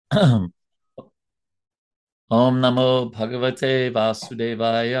Om Namo Bhagavate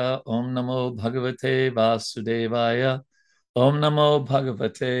Vasudevaya. Om Namo Bhagavate Vasudevaya. Om Namo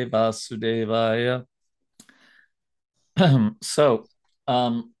Bhagavate Vasudevaya. So,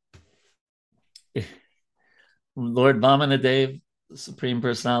 um, Lord Vamanadev, the Supreme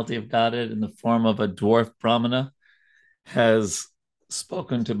Personality of Godhead in the form of a dwarf Brahmana, has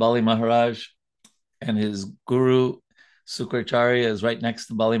spoken to Bali Maharaj, and his guru Sukracharya is right next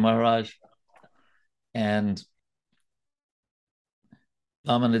to Bali Maharaj. And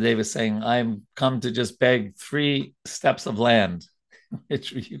Vamanadev is saying, I'm come to just beg 3 steps of land,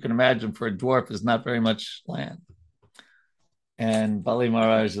 which you can imagine for a dwarf is not very much land. And Bali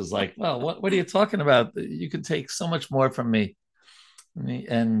Maharaj is like, well, what are you talking about? You could take so much more from me.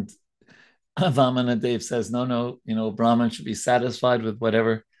 And Vamanadev says, no, Brahman should be satisfied with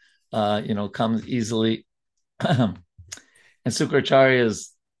whatever, comes easily. And Sukracharya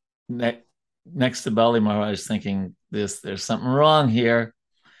is next to Bali Maharaj thinking, there's something wrong here.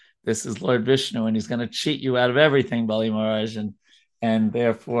 This is Lord Vishnu, and he's going to cheat you out of everything, Bali Maharaj. And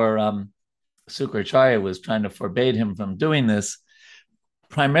therefore, Sukracharya was trying to forbade him from doing this,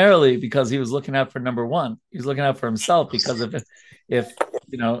 primarily because he was looking out for number one. He was looking out for himself, because if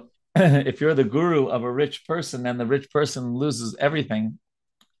if you're the guru of a rich person and the rich person loses everything,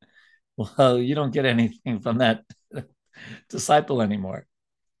 well, you don't get anything from that disciple anymore.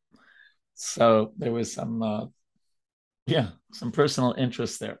 So there was some personal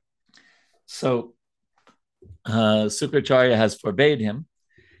interest there. So Sukracharya has forbade him.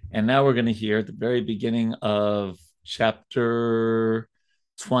 And now we're going to hear the very beginning of chapter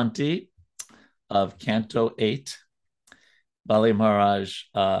 20 of Canto 8. Bali Maharaj,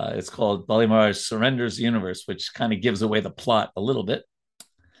 it's called Bali Maharaj Surrenders the Universe, which kind of gives away the plot a little bit.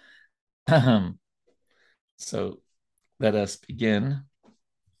 So let us begin.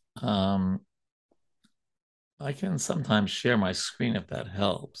 I can sometimes share my screen if that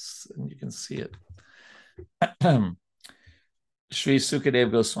helps, and you can see it. Sri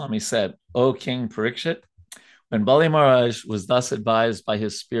Sukadev Goswami said, O King Parikshit, when Bali Maharaj was thus advised by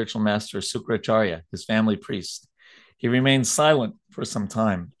his spiritual master Sukracharya, his family priest, he remained silent for some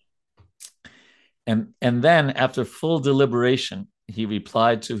time. And then, after full deliberation, he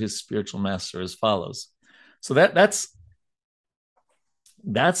replied to his spiritual master as follows. So that's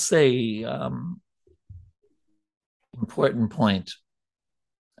a important point.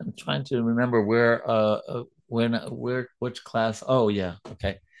 I'm trying to remember which class. Oh yeah,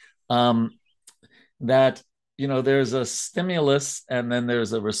 okay. That there's a stimulus and then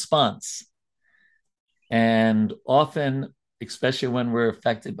there's a response, and often, especially when we're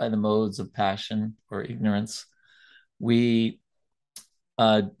affected by the modes of passion or ignorance, we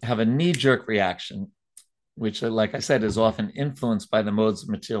have a knee-jerk reaction, which, like I said, is often influenced by the modes of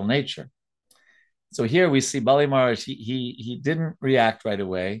material nature. So here we see Bali Maharaj, he didn't react right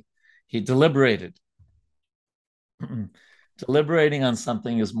away. He deliberated. Deliberating on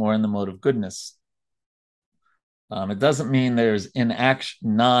something is more in the mode of goodness. It doesn't mean there's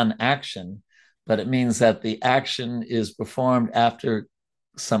inaction, non-action, but it means that the action is performed after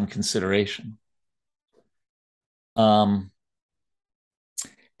some consideration. And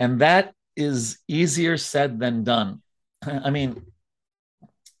that is easier said than done. I mean,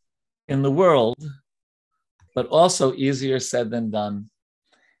 in the world, but also easier said than done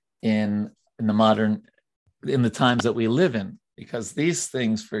in the times that we live in, because these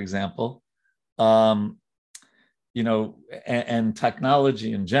things, for example, and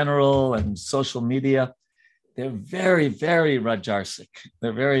technology in general and social media, they're very, very rajarsic.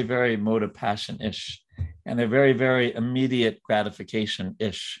 They're very, very mode of passion-ish, and they're very, very immediate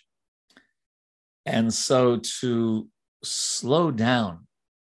gratification-ish. And so to slow down,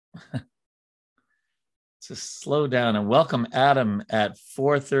 and welcome Adam at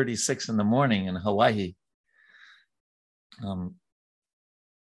 4:36 in the morning in Hawaii.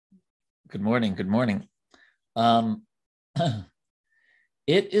 Good morning.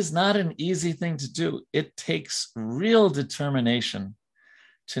 It is not an easy thing to do. It takes real determination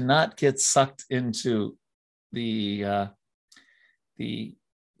to not get sucked into the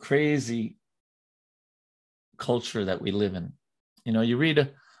crazy culture that we live in. You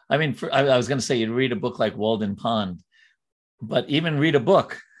read I was going to say you read a book like Walden Pond, but even read a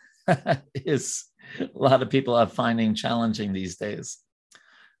book is a lot of people are finding challenging these days.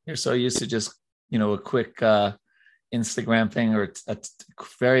 You're so used to just, a quick Instagram thing or a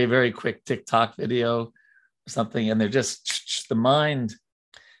very, very quick TikTok video or something. And they're just, the mind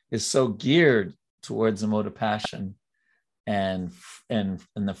is so geared towards the mode of passion and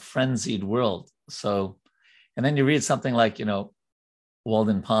the frenzied world. So, and then you read something like,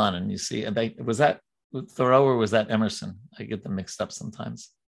 Walden Pond, and you see, was that Thoreau or was that Emerson? I get them mixed up sometimes.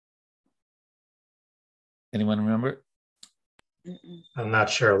 Anyone remember? I'm not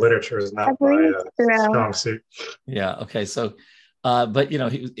sure. Literature is not my strong suit. Yeah. Okay. So, but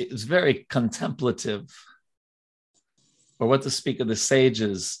it was very contemplative, or what to speak of the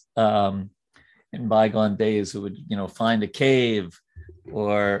sages in bygone days who would, find a cave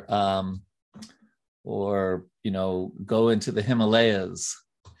or go into the Himalayas.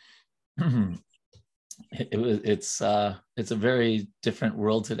 It's a very different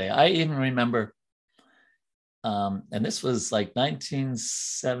world today. I even remember, and this was like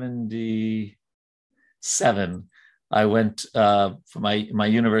 1977. I went for my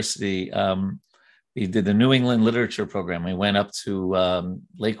university. We did the New England Literature Program. We went up to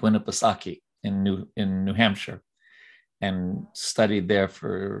Lake Winnipesaukee in New Hampshire and studied there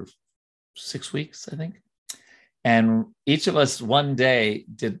for 6 weeks, I think. And each of us one day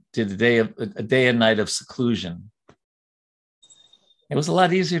did a day and night of seclusion. It was a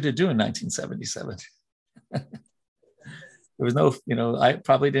lot easier to do in 1977. There was no, I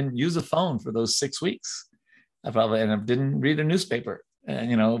probably didn't use a phone for those 6 weeks. I didn't read a newspaper,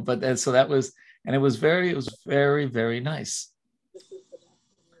 so that was, and it was very, very nice.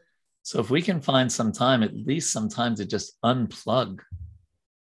 So if we can find some time, at least sometimes, to just unplug,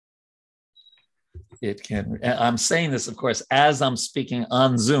 it can. I'm saying this, of course, as I'm speaking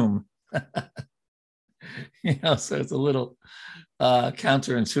on Zoom. So it's a little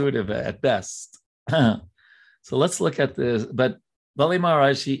counterintuitive at best. So let's look at this. But Bali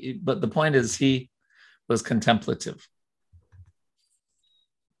Maharaj, but the point is, he was contemplative.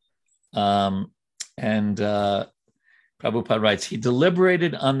 And Prabhupada writes, he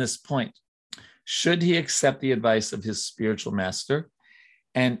deliberated on this point. Should he accept the advice of his spiritual master?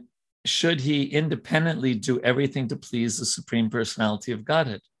 And should he independently do everything to please the Supreme Personality of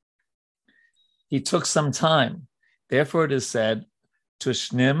Godhead? He took some time. Therefore, it is said,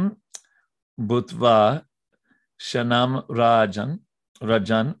 Tushnim Bhutva Shanam Rajan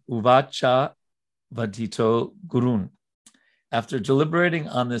Uvacha Vadito Gurun. After deliberating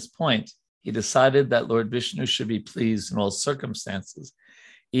on this point, he decided that Lord Vishnu should be pleased in all circumstances,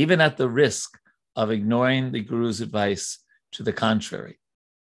 even at the risk of ignoring the Guru's advice to the contrary.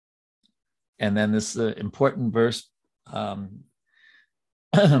 And then this is an important verse. Let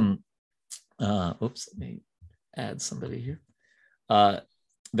me add somebody here.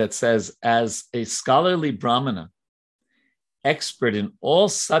 That says, as a scholarly Brahmana, expert in all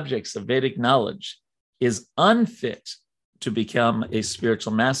subjects of Vedic knowledge, is unfit to become a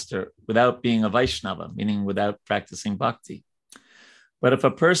spiritual master without being a Vaishnava, meaning without practicing bhakti. But if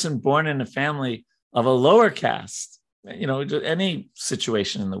a person born in a family of a lower caste, any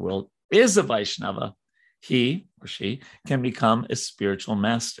situation in the world, is a Vaishnava, he or she can become a spiritual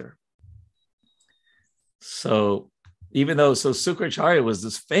master. So even though, Sukracharya was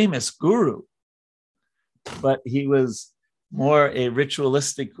this famous guru, but he was more a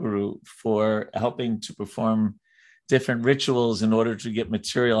ritualistic guru for helping to perform different rituals in order to get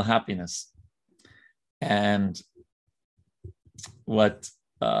material happiness. And what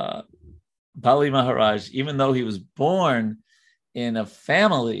Bali Maharaj, even though he was born in a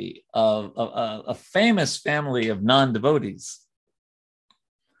family of a famous family of non-devotees,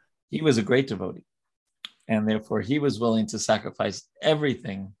 he was a great devotee. And therefore, he was willing to sacrifice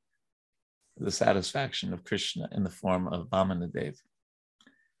everything for the satisfaction of Krishna in the form of Vamanadev.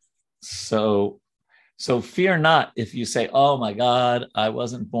 So fear not if you say, oh my God, I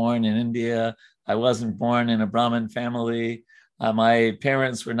wasn't born in India. I wasn't born in a Brahmin family. My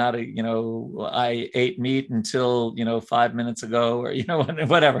parents were not I ate meat until, 5 minutes ago, or,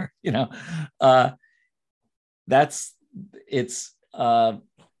 whatever,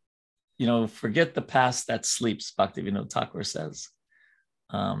 forget the past that sleeps, Bhaktivinoda Thakur says.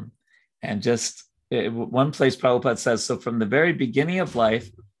 And just one place Prabhupada says, so from the very beginning of life,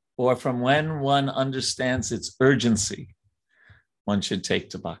 or from when one understands its urgency, one should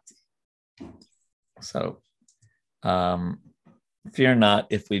take to bhakti. So fear not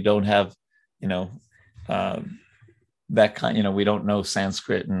if we don't have, that kind, we don't know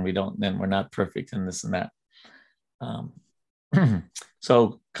Sanskrit, and then we're not perfect in this and that.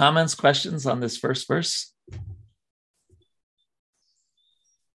 So comments, questions on this first verse?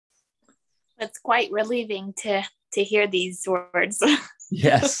 It's quite relieving to hear these words.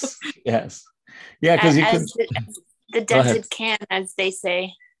 Yes. Yeah, because you can. The dented can, as they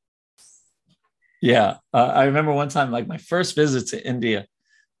say. Yeah, I remember one time, like my first visit to India,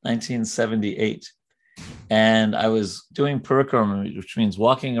 1978, and I was doing parikrama, which means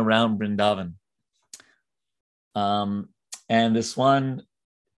walking around Vrindavan. And this one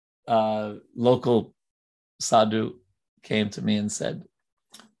local sadhu came to me and said,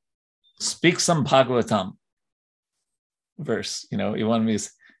 speak some Bhagavatam verse. He wanted me to,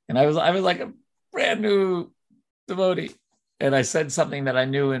 and I was like a brand new devotee. And I said something that I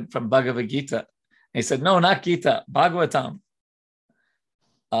knew from Bhagavad Gita. And he said, no, not Gita, Bhagavatam.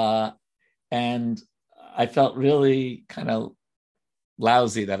 And I felt really kind of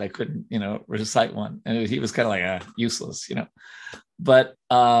lousy that I couldn't, recite one. And he was kind of like useless, But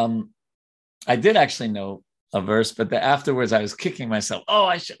I did actually know a verse, but afterwards I was kicking myself. Oh,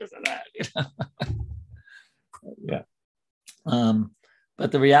 I should have said that. Yeah.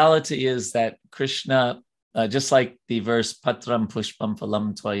 But the reality is that Krishna, just like the verse Patram Pushpam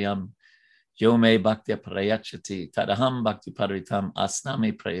Phalam Tvayam Yome Bhaktya Prayachati Tadaham Bhakti Paritam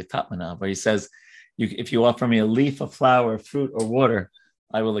Asnami Prayatatmana, where he says, if you offer me a leaf, a flower, fruit, or water,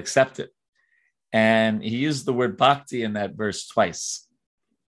 I will accept it. And he used the word bhakti in that verse twice.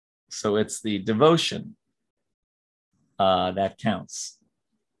 So it's the devotion that counts.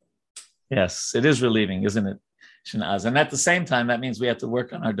 Yes, it is relieving, isn't it, Shanaz? And at the same time, that means we have to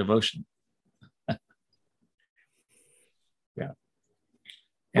work on our devotion. Yeah.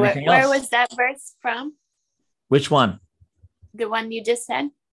 Anything Where else? was that verse from? Which one? The one you just said?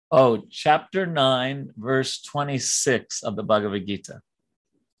 Oh, chapter 9, verse 26 of the Bhagavad Gita.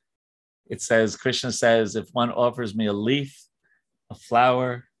 It says, Krishna says, if one offers me a leaf, a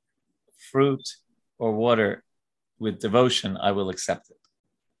flower, fruit, or water with devotion, I will accept it.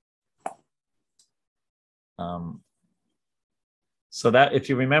 So that, if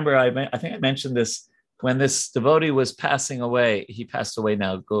you remember, I think I mentioned this, when this devotee was passing away, he passed away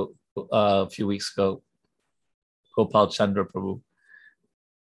now a few weeks ago, Gopal Chandra Prabhu.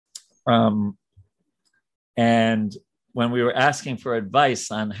 And when we were asking for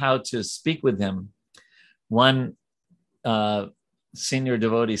advice on how to speak with him, one senior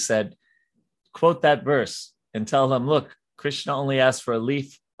devotee said, quote that verse and tell him, look, Krishna only asked for a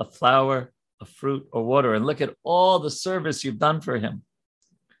leaf, a flower, a fruit, or water, and look at all the service you've done for him.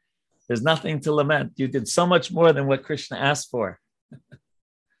 There's nothing to lament. You did so much more than what Krishna asked for.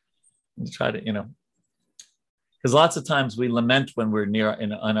 And try to, because lots of times we lament when we're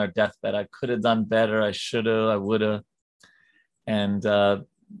on our deathbed. I could have done better. I should have. I would have. And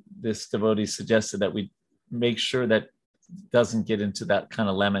this devotee suggested that we make sure that it doesn't get into that kind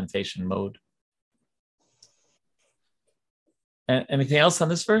of lamentation mode. Anything else on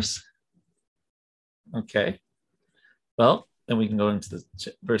this verse? Okay. Well, then we can go into the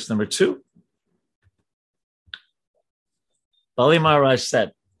verse number 2. Bali Maharaj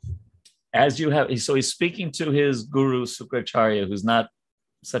said, as you have, so he's speaking to his guru, Sukracharya, who's not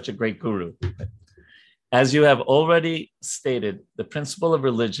such a great guru. As you have already stated, the principle of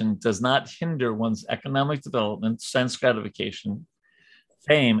religion does not hinder one's economic development, sense gratification,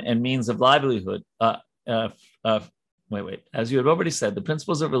 fame, and means of livelihood. As you have already said, the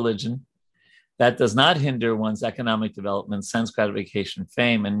principles of religion that does not hinder one's economic development, sense gratification,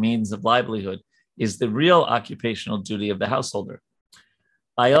 fame, and means of livelihood is the real occupational duty of the householder.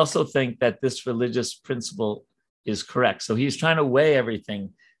 I also think that this religious principle is correct. So he's trying to weigh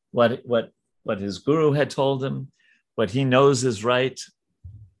everything, what his guru had told him, what he knows is right.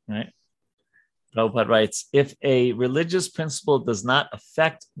 Prabhupada writes, if a religious principle does not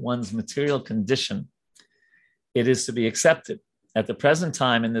affect one's material condition, it is to be accepted. At the present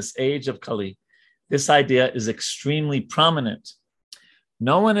time, in this age of Kali, this idea is extremely prominent.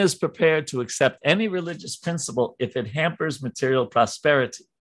 No one is prepared to accept any religious principle if it hampers material prosperity.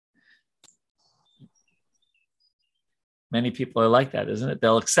 Many people are like that, isn't it?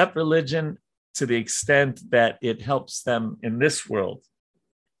 They'll accept religion to the extent that it helps them in this world.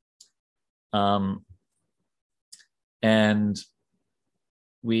 And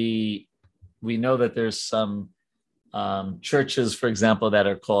we know that there's some churches, for example, that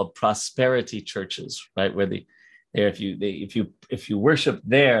are called prosperity churches, right? Where if you worship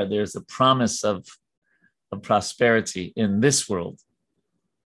there, there's a promise of prosperity in this world.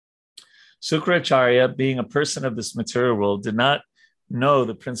 Sukracharya, being a person of this material world, did not know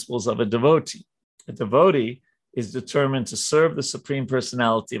the principles of a devotee. A devotee is determined to serve the Supreme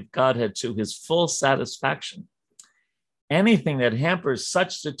Personality of Godhead to his full satisfaction. Anything that hampers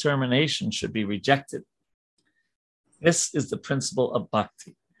such determination should be rejected. This is the principle of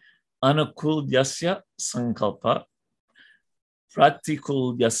bhakti. Anukulyasya sankalpa,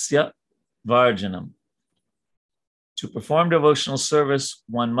 pratikulyasya varjanam. To perform devotional service,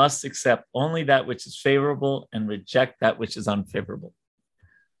 one must accept only that which is favorable and reject that which is unfavorable.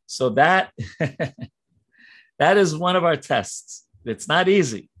 So that is one of our tests. It's not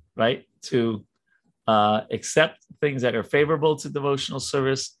easy, right? To accept things that are favorable to devotional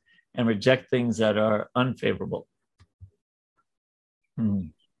service and reject things that are unfavorable.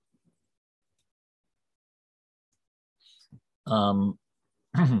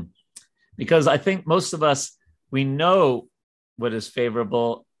 Because I think most of us, we know what is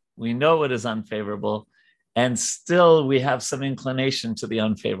favorable, we know what is unfavorable, and still we have some inclination to the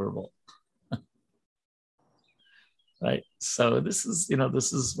unfavorable. Right? So this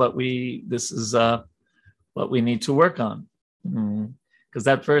is what we need to work on. Because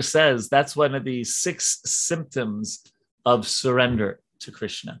that verse says that's one of the 6 symptoms of surrender to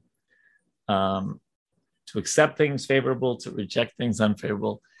Krishna. To accept things favorable, to reject things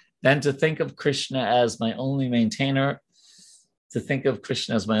unfavorable, then to think of Krishna as my only maintainer, to think of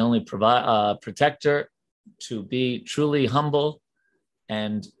Krishna as my only protector, to be truly humble,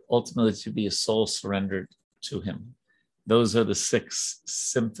 and ultimately to be a soul surrendered to him. Those are the 6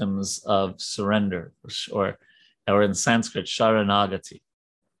 symptoms of surrender, or in Sanskrit, Sharanagati.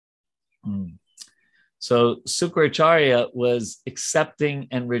 So Sukracharya was accepting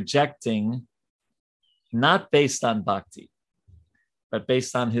and rejecting, not based on bhakti, but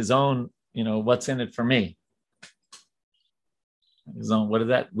based on his own, what's in it for me? His own, what is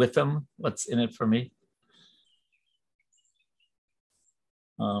that? With him, what's in it for me?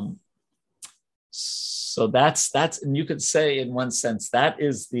 So that's, and you could say in one sense, that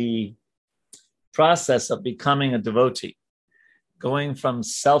is the process of becoming a devotee, going from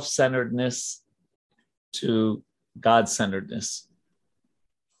self-centeredness to God-centeredness,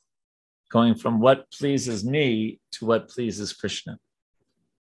 going from what pleases me to what pleases Krishna.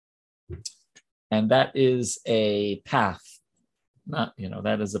 And that is a path.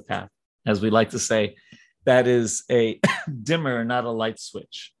 That is a path. As we like to say, that is a dimmer, not a light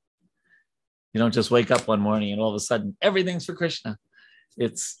switch. You don't just wake up one morning and all of a sudden everything's for Krishna.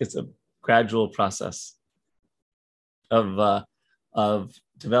 It's a gradual process of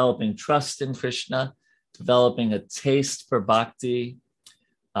developing trust in Krishna, developing a taste for bhakti,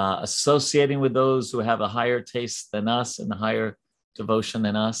 associating with those who have a higher taste than us and a higher devotion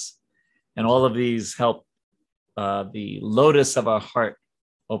than us. And all of these help the lotus of our heart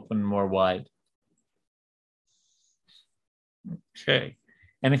open more wide. Okay.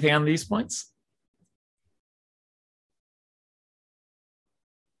 Anything on these points?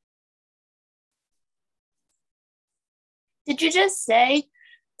 Did you just say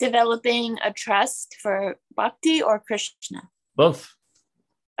developing a trust for bhakti or Krishna? Both.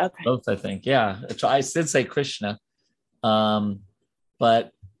 Okay. Both, I think. Yeah. I did say Krishna,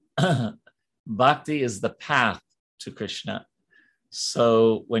 but bhakti is the path to Krishna.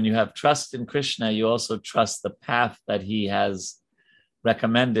 So when you have trust in Krishna, you also trust the path that he has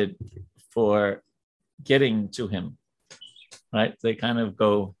recommended for getting to him, right? They kind of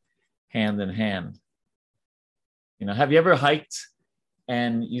go hand in hand. Have you ever hiked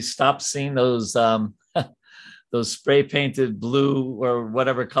and you stop seeing those those spray painted blue or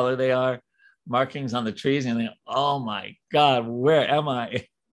whatever color they are markings on the trees, and you think, oh my God, where am I?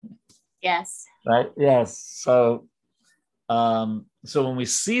 Yes. Right. Yes. So when we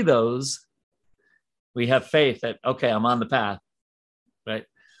see those, we have faith that, okay, I'm on the path. Right.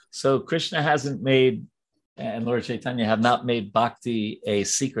 So Krishna hasn't made, and Lord Chaitanya have not made bhakti a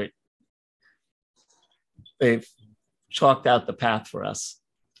secret. They've chalked out the path for us.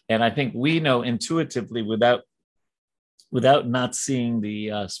 And I think we know intuitively without not seeing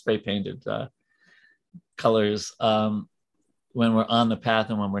the spray painted colors when we're on the path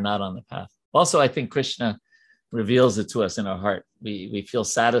and when we're not on the path. Also, I think Krishna reveals it to us in our heart. We feel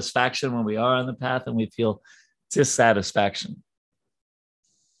satisfaction when we are on the path, and we feel dissatisfaction.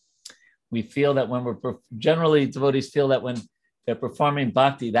 We feel that when generally devotees feel that when they're performing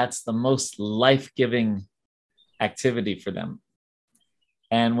bhakti, that's the most life-giving activity for them.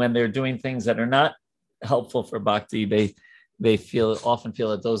 And when they're doing things that are not helpful for bhakti, they often feel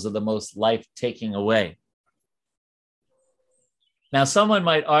that those are the most life-taking away. Now, someone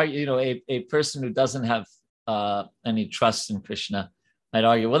might argue, a person who doesn't have any trust in Krishna might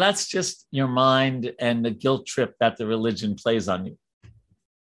argue, well, that's just your mind and the guilt trip that the religion plays on you,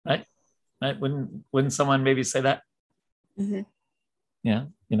 right? Right? Wouldn't someone maybe say that? Mm-hmm. Yeah,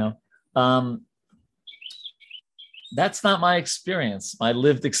 that's not my experience, my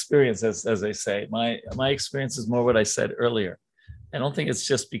lived experience, as they say. My experience is more what I said earlier. I don't think it's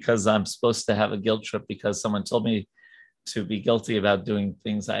just because I'm supposed to have a guilt trip because someone told me to be guilty about doing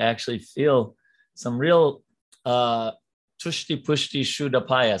things. I actually feel some real tushti pushti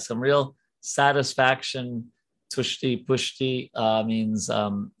shuddhapaya, some real satisfaction. Tushti pushti means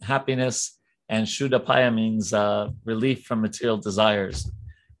happiness, and shuddhapaya means relief from material desires.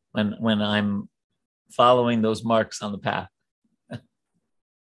 When I'm following those marks on the path.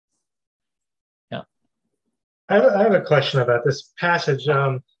 Yeah. I have a question about this passage.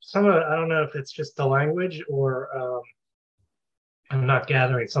 Some of it, I don't know if it's just the language or I'm not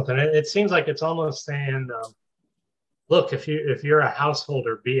gathering something. It seems like it's almost saying, look, if you're a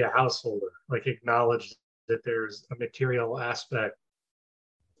householder, be a householder. Like acknowledge that there's a material aspect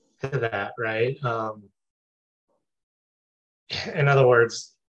to that, right? In other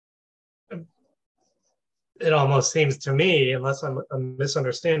words, it almost seems to me, unless I'm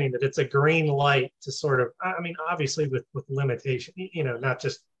misunderstanding, that it's a green light to sort of, I mean, obviously with limitation, not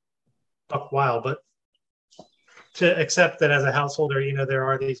just buck wild, but to accept that as a householder, there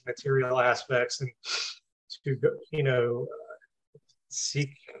are these material aspects and to,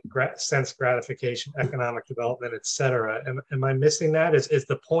 seek sense gratification, economic development, etc. Am I missing that? Is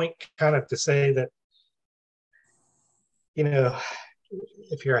the point kind of to say that,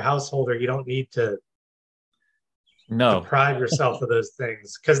 if you're a householder, you don't need to deprive yourself of those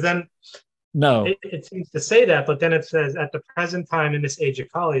things? Because then it seems to say that, but then it says at the present time in this age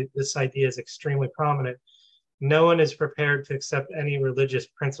of Kali, this idea is extremely prominent. No one is prepared to accept any religious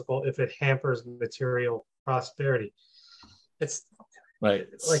principle if it hampers material prosperity. It's right.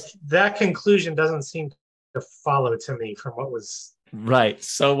 Like that conclusion doesn't seem to follow to me from what was right.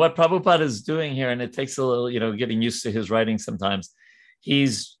 So what Prabhupada is doing here, and it takes a little, getting used to his writing sometimes.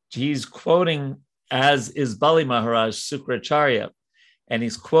 He's quoting, as is Bali Maharaj Sukracharya, and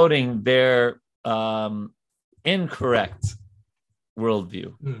he's quoting their incorrect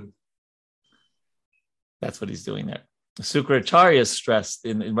worldview. That's what he's doing there. Sukracharya stressed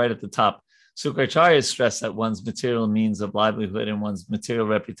right at the top. Sukracharya stressed that one's material means of livelihood and one's material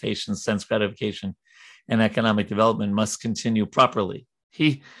reputation, sense gratification, and economic development must continue properly.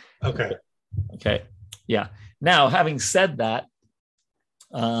 Okay. Yeah. Now, having said that,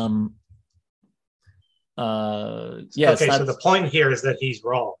 yes. Okay, so the point here is that he's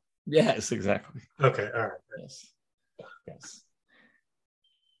wrong. Yes, exactly. Okay, all right.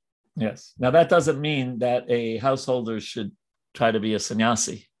 Yes. Now, that doesn't mean that a householder should try to be a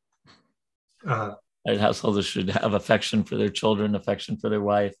sannyasi. Householders should have affection for their children, affection for their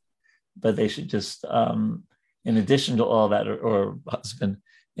wife, but they should just, in addition to all that, or husband,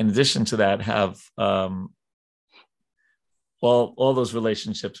 in addition to that, have all those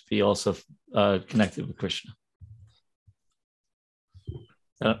relationships be also connected with Krishna.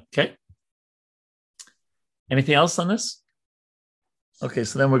 Okay. Anything else on this? Okay,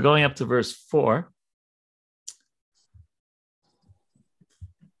 so then we're going up to verse 4.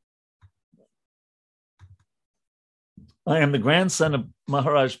 I am the grandson of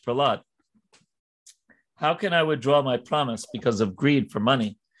Maharaj Prahlad. How can I withdraw my promise because of greed for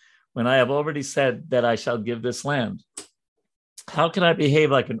money when I have already said that I shall give this land? How can I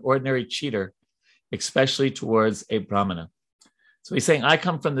behave like an ordinary cheater, especially towards a Brahmana? So he's saying, I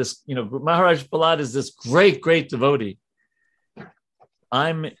come from this, Maharaj Prahlad is this great, great devotee.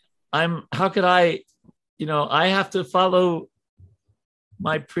 How could I, I have to follow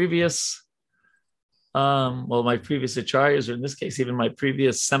my previous, my previous acharyas, or in this case, even my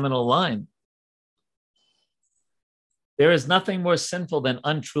previous seminal line. There is nothing more sinful than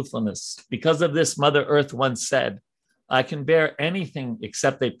untruthfulness. Because of this, Mother Earth once said, I can bear anything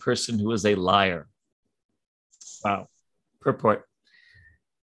except a person who is a liar. Wow. Purport.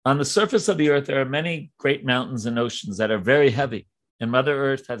 On the surface of the earth, there are many great mountains and oceans that are very heavy, and Mother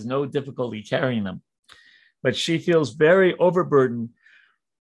Earth has no difficulty carrying them. But she feels very overburdened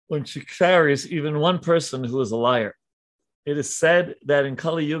when she carries even one person who is a liar. It is said that in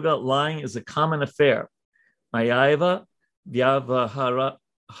Kali Yuga, lying is a common affair. Mayaiva vyavaharike.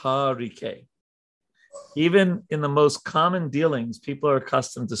 Even in the most common dealings, people are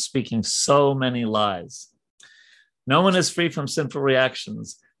accustomed to speaking so many lies. No one is free from sinful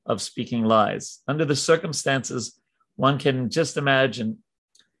reactions of speaking lies. Under the circumstances, one can just imagine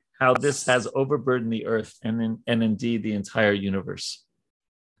how this has overburdened the earth and indeed the entire universe.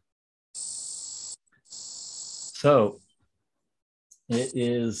 So it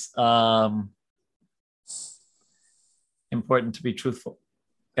is important to be truthful.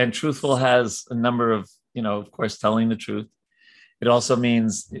 And truthful has a number of, of course, telling the truth. It also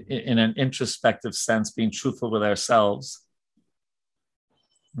means, in an introspective sense, being truthful with ourselves.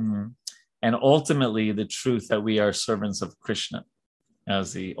 And ultimately, the truth that we are servants of Krishna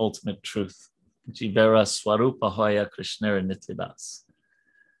as the ultimate truth. Jivera Swarupa Hoya Krishnera Nityadas.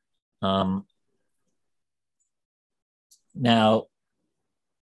 Now,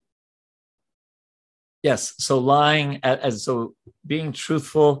 yes, so lying, so being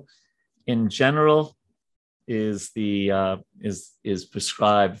truthful in general is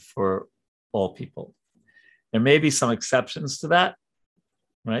prescribed for all people. There may be some exceptions to that,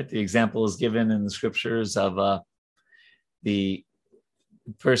 right? The example is given in the scriptures of the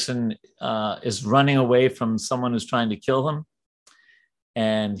person is running away from someone who's trying to kill him,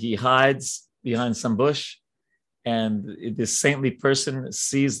 and he hides behind some bush, and this saintly person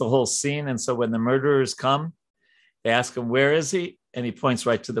sees the whole scene. And so when the murderers come, they ask him, where is he? And he points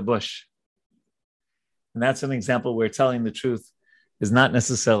right to the bush. And that's an example where telling the truth is not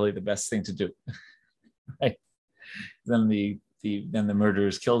necessarily the best thing to do. Right? Then the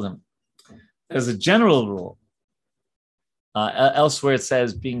murderers killed him. As a general rule, elsewhere it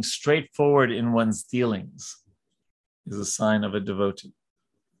says being straightforward in one's dealings is a sign of a devotee.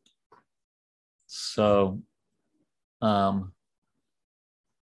 So,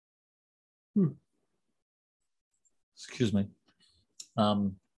 excuse me.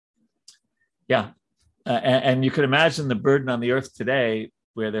 Yeah. And you could imagine the burden on the earth today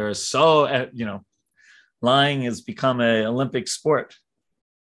where there is so, lying has become an Olympic sport.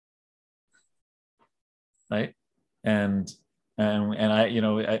 Right. And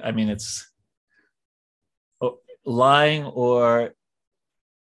I mean, it's lying or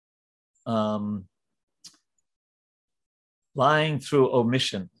lying through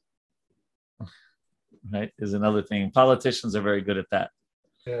omission, right, is another thing. Politicians are very good at that.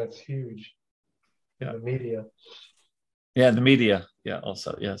 Yeah, it's huge. Yeah. The media. Yeah, the media. Yeah,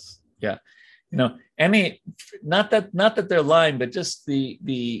 also, yes. Yeah. Not that they're lying, but just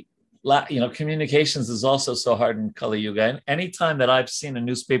the communications is also so hard in Kali Yuga. And anytime that I've seen a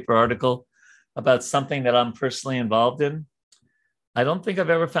newspaper article about something that I'm personally involved in, I don't think I've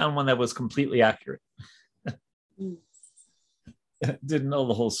ever found one that was completely accurate. Didn't know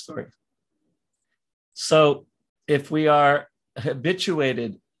the whole story. So if we are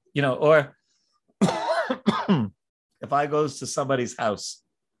habituated, or if I goes to somebody's house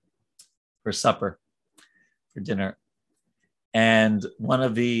for supper, for dinner, and one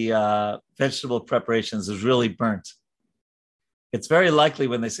of the vegetable preparations is really burnt, it's very likely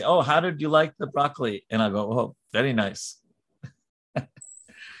when they say, oh, how did you like the broccoli? And I go, oh, very nice.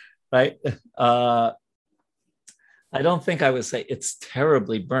 Right? I don't think I would say it's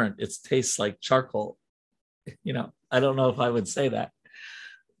terribly burnt. It tastes like charcoal. I don't know if I would say that.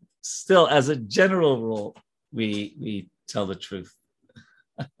 Still, as a general rule, we tell the truth.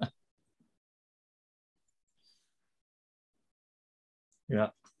 Yeah.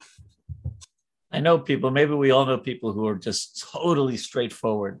 I know people, maybe we all know people who are just totally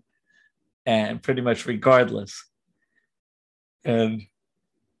straightforward and pretty much regardless. And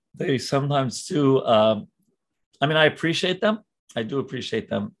they sometimes do, I appreciate them. I do appreciate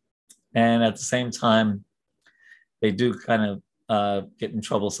them. And at the same time, they do kind of get in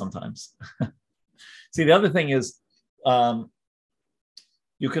trouble sometimes. See, the other thing is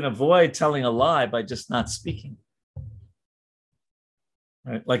you can avoid telling a lie by just not speaking.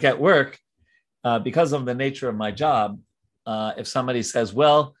 Right? Like at work, because of the nature of my job, if somebody says,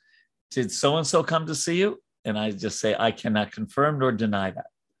 well, did so-and-so come to see you? And I just say, I cannot confirm nor deny that.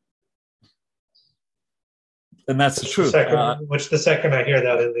 And that's the truth. The second I hear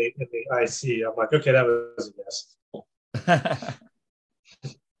that in the IC, I'm like, okay, that was a yes.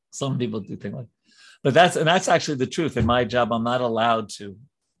 Some people do think like, but that's actually the truth. In my job, I'm not allowed to.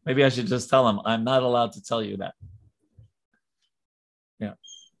 Maybe I should just tell them I'm not allowed to tell you that. Yeah.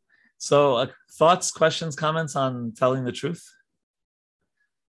 So thoughts, questions, comments on telling the truth?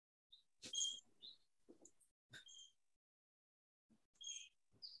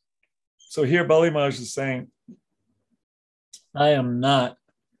 So here Bali Maharaj is saying, I am not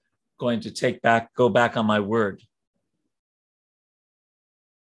going to go back on my word.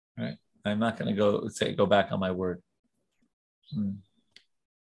 Right? I'm not going to go back on my word.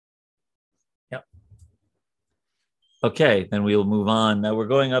 Yep. Okay, then we'll move on. Now we're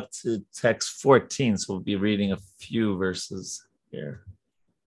going up to text 14, so we'll be reading a few verses here.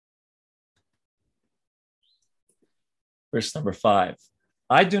 Verse number 5.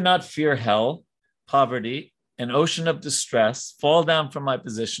 I do not fear hell, poverty, an ocean of distress, fall down from my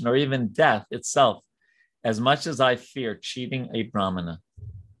position, or even death itself, as much as I fear cheating a Brahmana.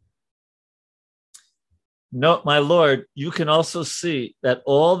 Note, my Lord, you can also see that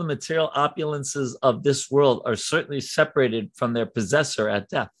all the material opulences of this world are certainly separated from their possessor at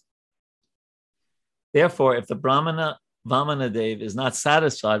death. Therefore, if the Brahmana Vamanadev is not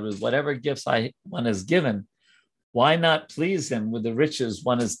satisfied with whatever gifts one is given, why not please him with the riches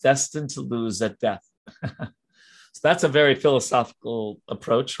one is destined to lose at death? So that's a very philosophical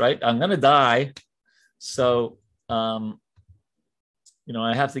approach, right? I'm going to die. So, I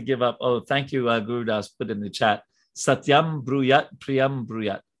have to give up. Oh, thank you, Guru Das put in the chat. Satyam bruyat, priyam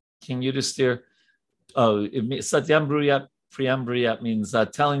bruyat. King Yudhisthira Satyam Bruyat, Priyam Bruyat means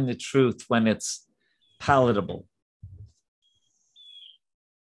telling the truth when it's palatable.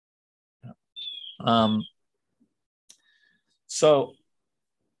 So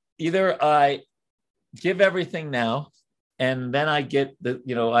either I give everything now, and then I get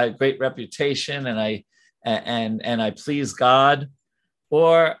I have great reputation, and I please God,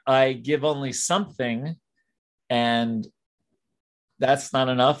 or I give only something, and that's not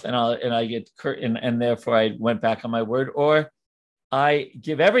enough, and I get and therefore I went back on my word, or I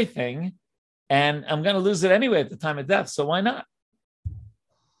give everything, and I'm going to lose it anyway at the time of death. So why not?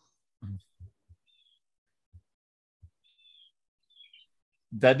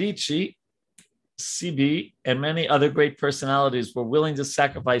 Dadichi, Sibi, and many other great personalities were willing to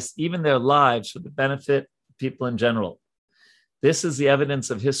sacrifice even their lives for the benefit of people in general. This is the evidence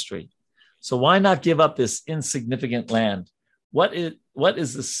of history. So why not give up this insignificant land? What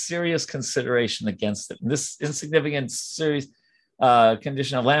is the serious consideration against it? And this insignificant serious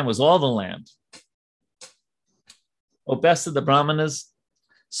condition of land was all the land. O best of the Brahmanas,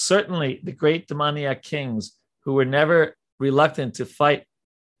 certainly the great demoniac kings who were never reluctant to fight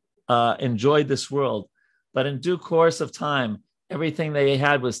enjoyed this world, but in due course of time, everything they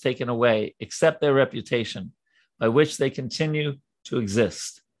had was taken away, except their reputation, by which they continue to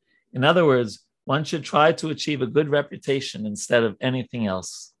exist. In other words, one should try to achieve a good reputation instead of anything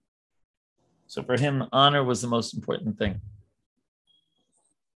else. So for him, honor was the most important thing.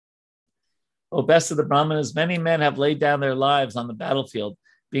 O best of the Brahmanas, many men have laid down their lives on the battlefield,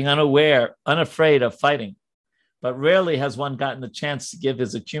 being unafraid of fighting. But rarely has one gotten the chance to give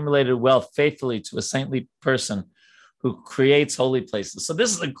his accumulated wealth faithfully to a saintly person who creates holy places. So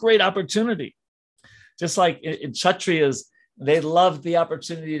this is a great opportunity. Just like in Kshatriyas, they love the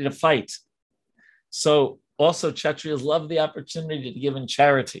opportunity to fight. So also Kshatriyas love the opportunity to give in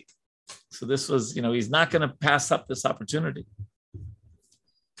charity. So this was, he's not going to pass up this opportunity.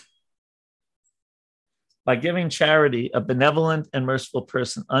 By giving charity, a benevolent and merciful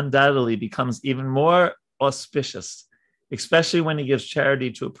person undoubtedly becomes even more auspicious, especially when he gives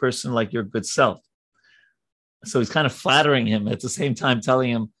charity to a person like your good self. So he's kind of flattering him at the same time, telling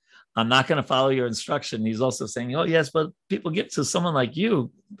him, I'm not going to follow your instruction. He's also saying, oh, yes, but people give to someone like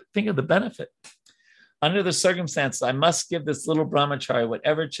you. Think of the benefit. Under the circumstances, I must give this little brahmachari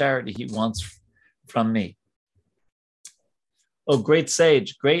whatever charity he wants from me. Oh, great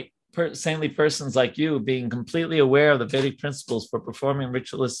sage, great saintly persons like you, being completely aware of the Vedic principles for performing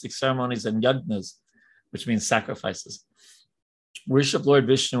ritualistic ceremonies and yagnas, which means sacrifices, worship Lord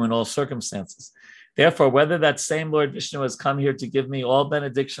Vishnu in all circumstances. Therefore, whether that same Lord Vishnu has come here to give me all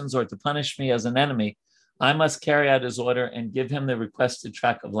benedictions or to punish me as an enemy, I must carry out his order and give him the requested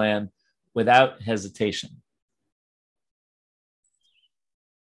tract of land without hesitation.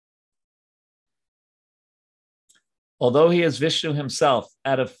 Although he is Vishnu himself,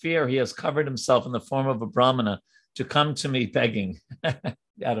 out of fear, he has covered himself in the form of a Brahmana to come to me begging,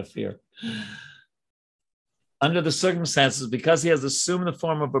 out of fear. Under the circumstances, because he has assumed the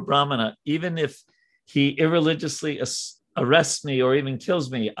form of a Brahmana, even if he irreligiously arrests me or even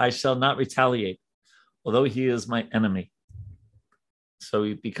kills me, I shall not retaliate, although he is my enemy.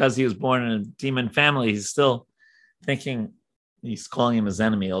 So because he was born in a demon family, he's still thinking he's calling him his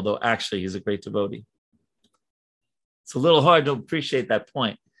enemy, although actually he's a great devotee. It's a little hard to appreciate that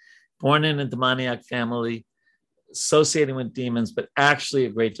point. Born in a demoniac family, associating with demons, but actually a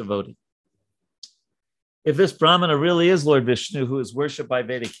great devotee. If this Brahmana really is Lord Vishnu, who is worshipped by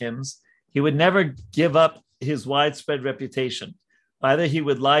Vedic hymns, he would never give up his widespread reputation. Either he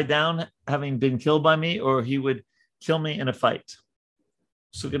would lie down having been killed by me, or he would kill me in a fight.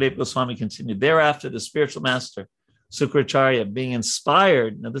 Sukadeva Goswami continued. Thereafter, the spiritual master, Sukracharya, being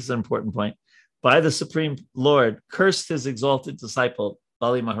inspired, now this is an important point, by the Supreme Lord, cursed his exalted disciple,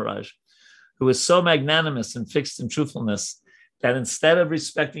 Bali Maharaj, who was so magnanimous and fixed in truthfulness that instead of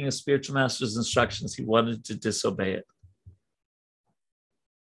respecting his spiritual master's instructions, he wanted to disobey it.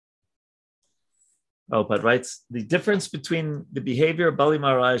 Prabhupada writes, the difference between the behavior of Bali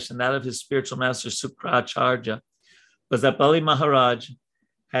Maharaj and that of his spiritual master Sukracharya was that Bali Maharaj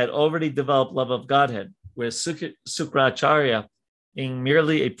had already developed love of Godhead, whereas Sukracharya, being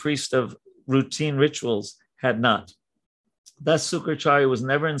merely a priest of routine rituals, had not. Thus, Sukracharya was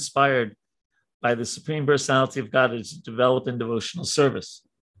never inspired by the Supreme Personality of Godhead to develop in devotional service.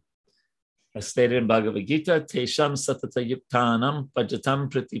 As stated in Bhagavad Gita, Tesham satata yuktanam pajatam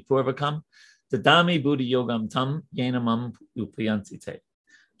pritipurvakam dadami buddhi yogam tam yenamam upayanti te.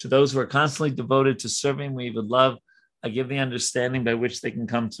 To those who are constantly devoted to serving me with love, I give the understanding by which they can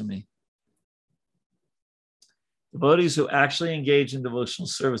come to me. Devotees who actually engage in devotional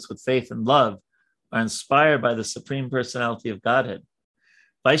service with faith and love are inspired by the Supreme Personality of Godhead.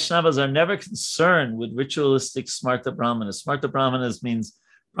 Vaishnavas are never concerned with ritualistic Smarta Brahmanas. Smarta Brahmanas means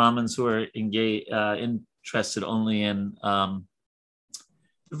Brahmins who are interested only in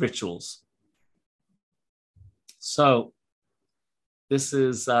rituals. So this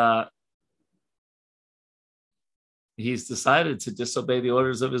is, he's decided to disobey the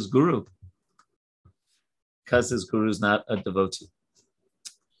orders of his guru because his guru is not a devotee.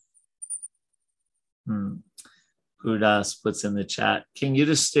 Gurudas puts in the chat, King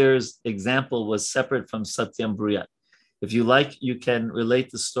Yudhishthir's example was separate from Satyam Bruyat. If you like, you can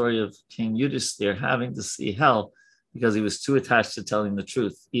relate the story of King Yudhishthir having to see hell because he was too attached to telling the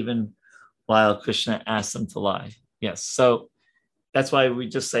truth, even while Krishna asked him to lie. Yes, so that's why we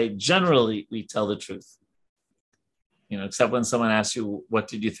just say generally we tell the truth. You know, except when someone asks you, what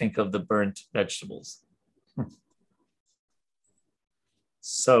did you think of the burnt vegetables?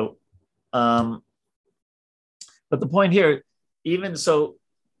 So, but the point here, even so,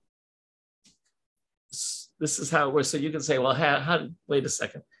 this is how it works. So you can say, well, wait a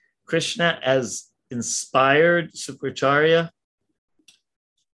second. Krishna as inspired Sukracharya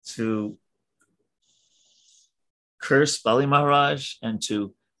to curse Bali Maharaj and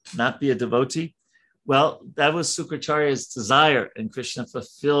to not be a devotee. Well, that was Sukracharya's desire, and Krishna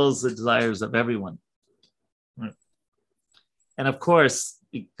fulfills the desires of everyone. And of course,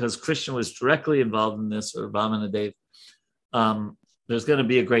 because Krishna was directly involved in this, or Vamanadev, there's going to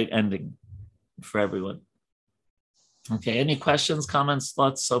be a great ending for everyone. Okay, any questions, comments,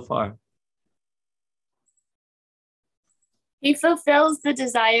 thoughts so far? He fulfills the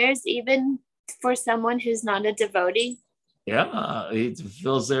desires even for someone who's not a devotee. Yeah, he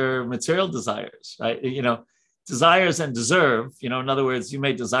fulfills their material desires, right? You know, desires and deserve. You know, in other words, you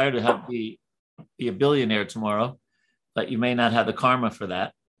may desire to be a billionaire tomorrow, but you may not have the karma for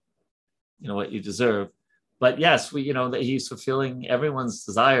that. You know what you deserve. But yes, that he's fulfilling everyone's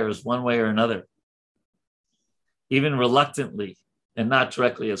desires one way or another, even reluctantly, and not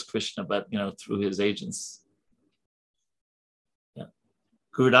directly as Krishna, but through his agents. Yeah,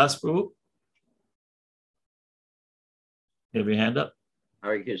 Gurudas Prabhu. You have your hand up?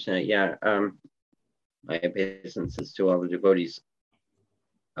 Hare Krishna, yeah. My obeisances to all the devotees.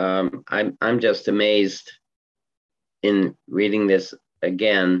 I'm just amazed in reading this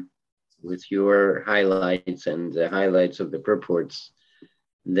again with your highlights and the highlights of the purports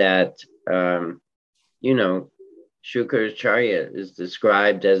that, Shukracharya is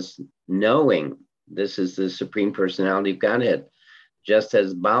described as knowing this is the Supreme Personality of Godhead, just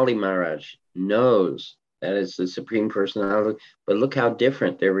as Bali Maharaj knows that is the Supreme Personality. But look how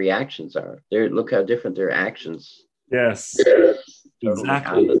different their reactions are. Look how different their actions. Yes,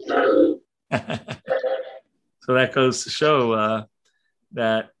 exactly. So that goes to show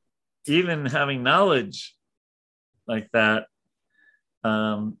that even having knowledge like that,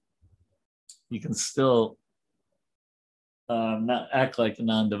 you can still not act like a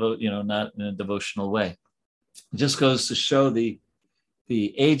non-devote, not in a devotional way. It just goes to show the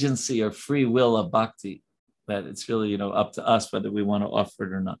agency or free will of bhakti, that it's really, up to us whether we want to offer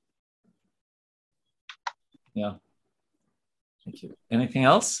it or not. Yeah. Thank you. Anything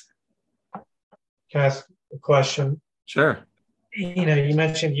else? Can I ask a question? Sure. You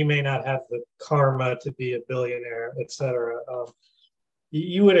mentioned you may not have the karma to be a billionaire, et cetera.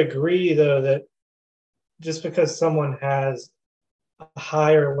 You would agree, though, that just because someone has a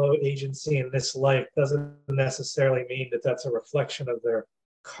high or low agency in this life doesn't necessarily mean that that's a reflection of their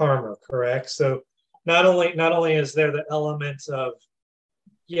karma, correct? So not only is there the element of,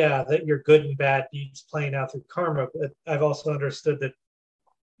 that your good and bad deeds playing out through karma, but I've also understood that,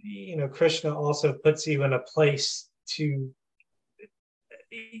 Krishna also puts you in a place to,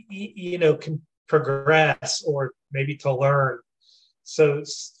 can progress or maybe to learn. So,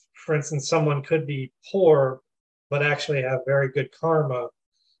 for instance, someone could be poor, but actually have very good karma,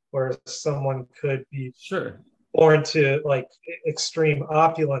 whereas someone could be born to like extreme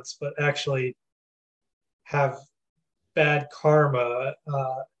opulence, but actually have bad karma.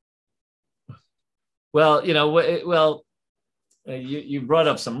 You brought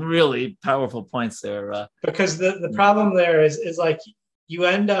up some really powerful points there. Because the problem there is like you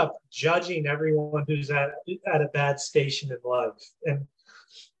end up judging everyone who's at a bad station in life. And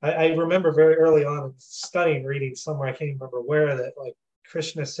I remember very early on studying, reading somewhere, I can't even remember where, that like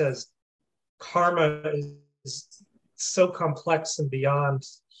Krishna says karma is so complex and beyond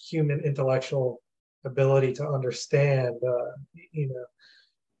human intellectual ability to understand.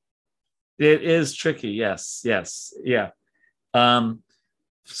 It is tricky. Yes. Yeah.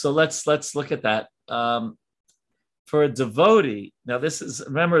 So let's look at that. for a devotee, now this is,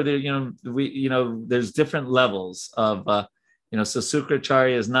 remember that, there's different levels of, so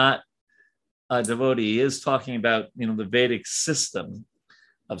Sukracharya is not a devotee. He is talking about, the Vedic system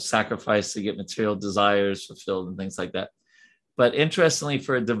of sacrifice to get material desires fulfilled and things like that. But interestingly,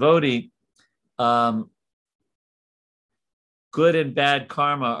 for a devotee, good and bad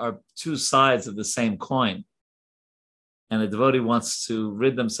karma are two sides of the same coin. And a devotee wants to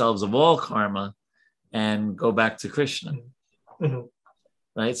rid themselves of all karma and go back to Krishna. Mm-hmm.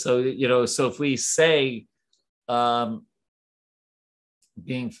 Right? So, so if we say being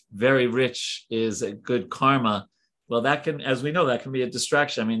very rich is a good karma, well, that can, as we know, that can be a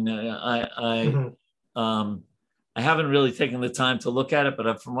distraction. I mean, I haven't really taken the time to look at it,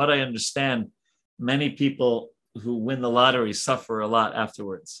 but from what I understand, many people who win the lottery suffer a lot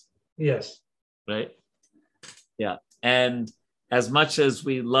afterwards. Yes. Right? Yeah. And as much as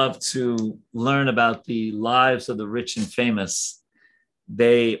we love to learn about the lives of the rich and famous,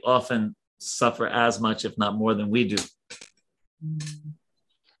 they often suffer as much, if not more, than we do.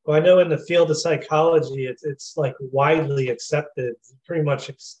 Well, I know in the field of psychology, it's like widely accepted, pretty much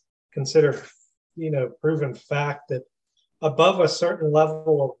considered, proven fact that above a certain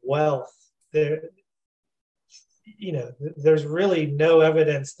level of wealth, there's really no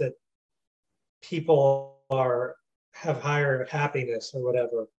evidence that people have higher happiness or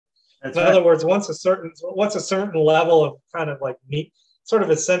whatever. That's in right. other words, once a certain level of kind of like sort of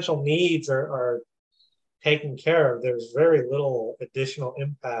essential needs are taken care of, there's very little additional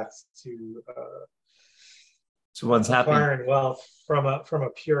impacts to one's acquiring wealth from the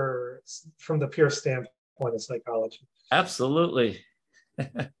pure standpoint of psychology. Absolutely.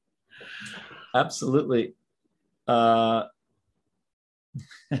 Absolutely.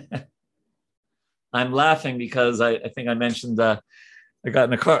 I'm laughing because I think I mentioned I got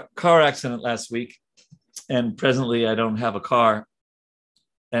in a car accident last week, and presently I don't have a car.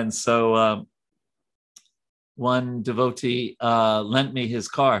 And so one devotee lent me his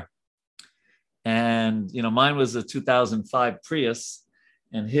car. And, mine was a 2005 Prius,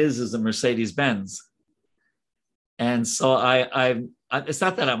 and his is a Mercedes-Benz. And so I it's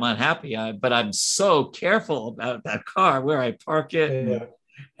not that I'm unhappy, but I'm so careful about that car, where I park it. Yeah.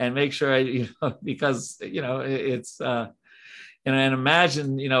 And make sure because, it's, and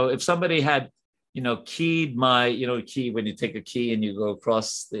imagine, if somebody had, keyed my, key, when you take a key and you go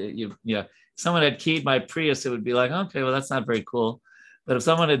across someone had keyed my Prius, it would be like, okay, well, that's not very cool. But if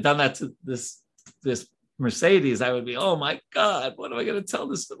someone had done that to this Mercedes, I would be, oh my God, what am I going to tell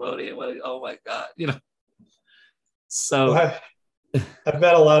this devotee? Oh my God, So well, I've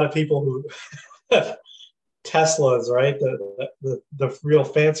met a lot of people who Teslas, right? The real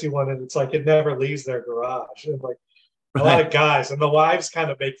fancy one, and it's like it never leaves their garage. And like a lot of guys, and the wives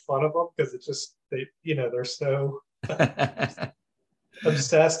kind of make fun of them because it's just they're so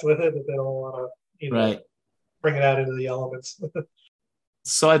obsessed with it that they don't want to bring it out into the elements.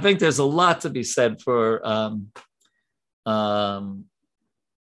 So I think there's a lot to be said for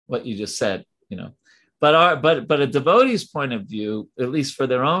what you just said, but a devotee's point of view, at least for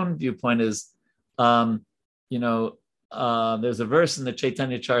their own viewpoint, is there's a verse in the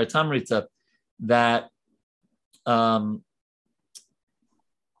Chaitanya Charitamrita that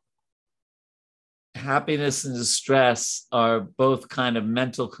happiness and distress are both kind of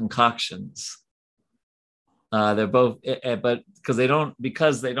mental concoctions. They're both, but because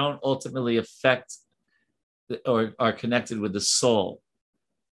they don't ultimately affect or are connected with the soul,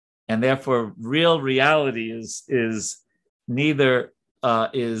 and therefore real reality is neither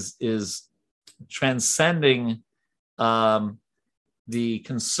is transcending the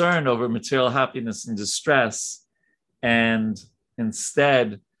concern over material happiness and distress, and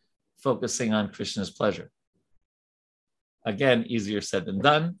instead focusing on Krishna's pleasure. Again, easier said than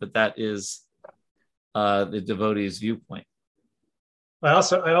done, but that is the devotee's viewpoint. I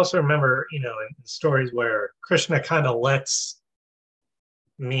also remember, in stories where Krishna kind of lets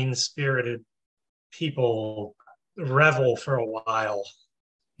mean-spirited people revel for a while.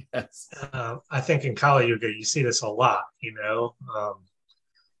 Yes. I think in Kali Yuga you see this a lot.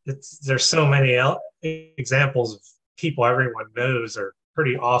 There's so many examples of people everyone knows are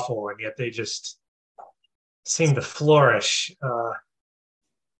pretty awful, and yet they just seem to flourish.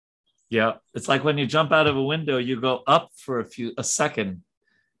 Yeah, it's like when you jump out of a window, you go up for a second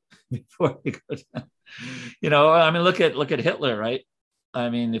before you go down. Look at Hitler, right?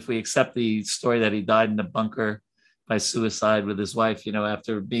 If we accept the story that he died in a bunker by suicide with his wife,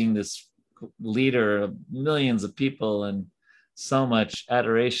 after being this leader of millions of people and so much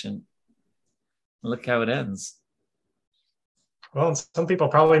adoration, look how it ends. Well, and some people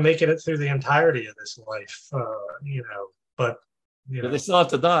probably making it through the entirety of this life, but But they still have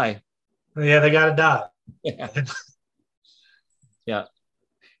to die. yeah, they got to die. Yeah. Yeah.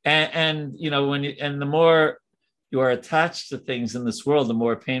 And the more you are attached to things in this world, the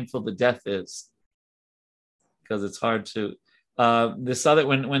more painful the death is, because it's hard to.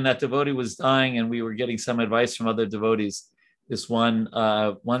 When that devotee was dying, and we were getting some advice from other devotees, this one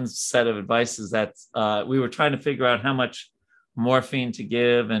set of advice is that we were trying to figure out how much morphine to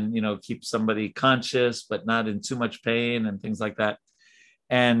give, and keep somebody conscious but not in too much pain and things like that.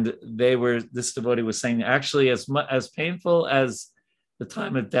 And this devotee was saying, actually, as painful as the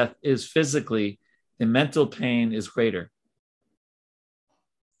time of death is physically, the mental pain is greater,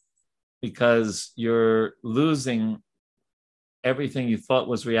 because you're losing everything you thought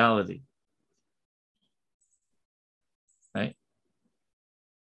was reality, right?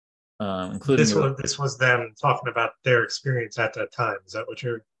 Including this was them talking about their experience at that time. Is that what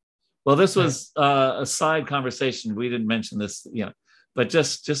you're? Well, this was a side conversation. We didn't mention this, but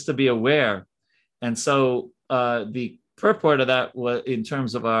just to be aware. And so the purport of that was, in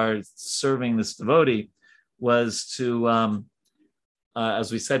terms of our serving this devotee, was to,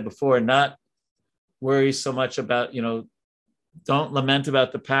 as we said before, not worry so much about, don't lament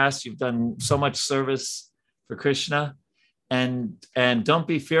about the past. You've done so much service for Krishna, and don't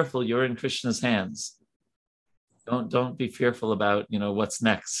be fearful. You're in Krishna's hands. Don't be fearful about, what's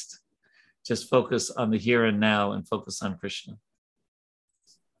next. Just focus on the here and now, and focus on Krishna.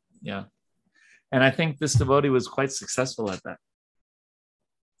 Yeah. And I think this devotee was quite successful at that.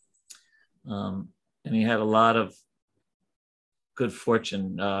 And he had a lot of good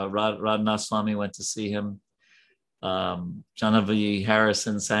fortune. Radhanath Swami went to see him. Janavi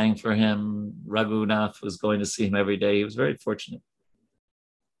Harrison sang for him. Raghunath was going to see him every day. He was very fortunate.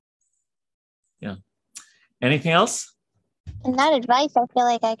 Yeah. Anything else? And that advice I feel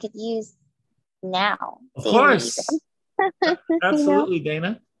like I could use now. Of course. Absolutely,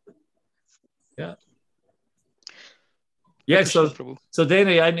 Dana. Yeah. Yeah. So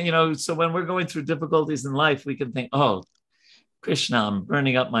Dana, so when we're going through difficulties in life, we can think, oh, Krishna, I'm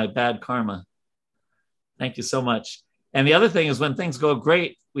burning up my bad karma. Thank you so much. And the other thing is, when things go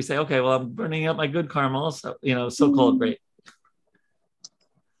great, we say, okay, well, I'm burning up my good karma also, so-called great.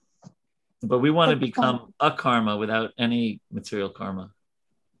 But we want to become a karma without any material karma.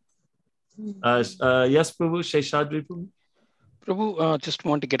 Yes, Prabhu, Sheshadri Prabhu? Prabhu, just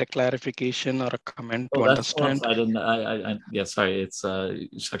want to get a clarification or a comment to understand. Sorry, it's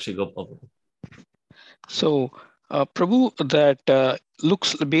Shakshi Gopal. So, Prabhu, that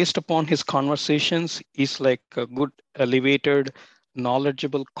looks, based upon his conversations, he's like a good, elevated,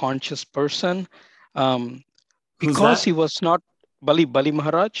 knowledgeable, conscious person. Because he was not Bali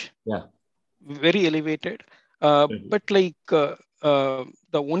Maharaj. Yeah. Very elevated. But like the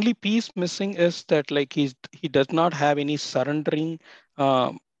only piece missing is that like he does not have any surrendering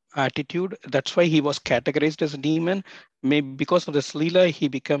attitude. That's why he was categorized as a demon. Maybe because of this Leela, he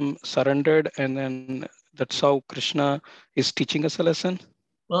became surrendered, and then that's how Krishna is teaching us a lesson.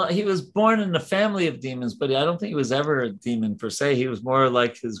 Well, he was born in a family of demons, but I don't think he was ever a demon per se. He was more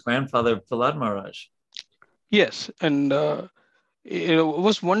like his grandfather, Prahlad Maharaj. Yes, and I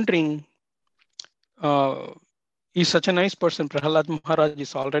was wondering, he's such a nice person. Prahlad Maharaj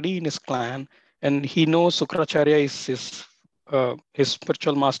is already in his clan, and he knows Sukracharya is his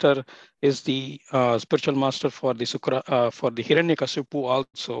spiritual master, is the spiritual master for the for the Hiranyakashipu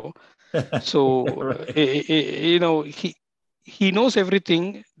also. So right. He knows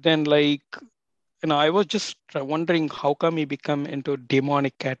everything. Then I was just wondering how come he become into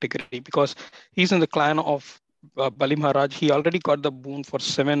demonic category, because he's in the clan of Bali Maharaj. He already got the boon for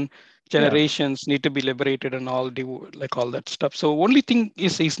 7 generations, need to be liberated and all that stuff. So only thing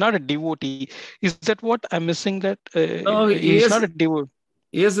is he's not a devotee. Is that what I'm missing? That no, he's not a devotee.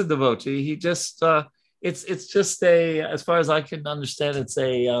 He is a devotee. He just it's just as far as I can understand,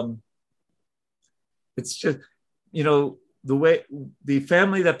 it's just the way the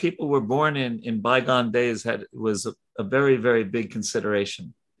family that people were born in bygone days was a very, very big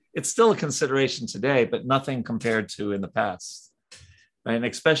consideration. It's still a consideration today, but nothing compared to in the past. Right? And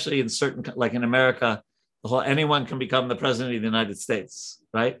especially in certain, like in America, anyone can become the president of the United States,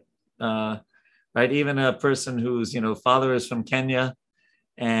 right? Right. Even a person whose father is from Kenya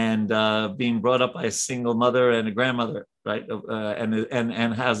and being brought up by a single mother and a grandmother, right?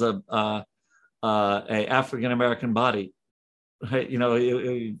 And has a African American body. Right,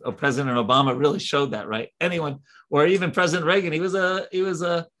 President Obama really showed that, right? Anyone, or even President Reagan, he was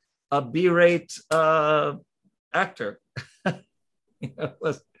a B-rate actor.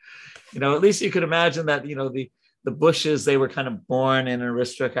 At least you could imagine that the Bushes, they were kind of born in an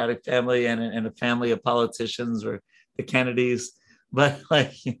aristocratic family and in a family of politicians, or the Kennedys. But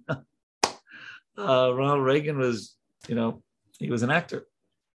like, Ronald Reagan was, he was an actor.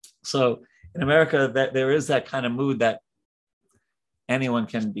 So in America, that there is that kind of mood that anyone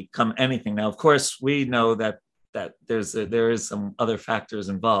can become anything. Now, of course, we know that there is some other factors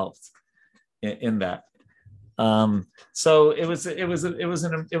involved in that. So it was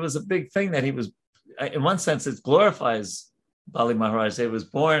a big thing that he was. In one sense, it glorifies Bali Maharaj. He was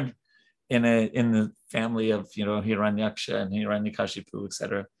born in the family of Hiranyaksha and Hiranyakashipu,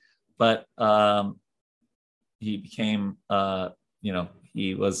 etc. But he became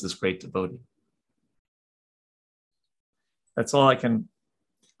he was this great devotee. That's all I can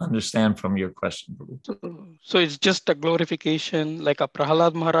understand from your question, Prabhu. So it's just a glorification, like a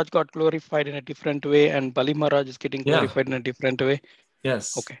Prahalad Maharaj got glorified in a different way, and Bali Maharaj is getting glorified in a different way.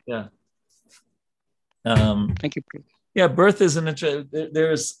 Yes. Okay. Yeah. Thank you, Prabhu. Yeah, birth is an interesting.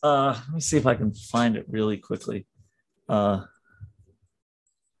 There's let me see if I can find it really quickly.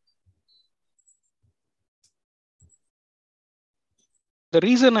 The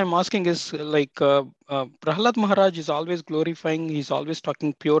reason I'm asking is like Prahalad Maharaj is always glorifying, he's always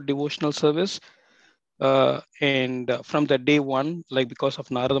talking pure devotional service. And from the day one, like because of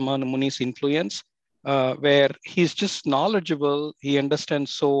Narada Muni's influence, where he's just knowledgeable, he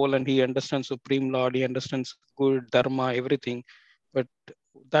understands soul and he understands Supreme Lord, he understands good, dharma, everything. But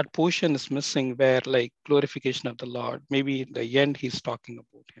that portion is missing where like glorification of the Lord, maybe in the end he's talking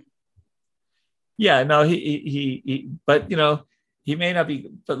about him. Yeah, no, he but he may not be,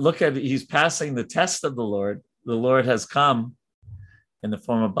 but look at it, he's passing the test of the Lord. The Lord has come in the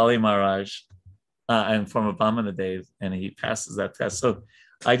form of Bali Maharaj and form of Vamanadev, and he passes that test. So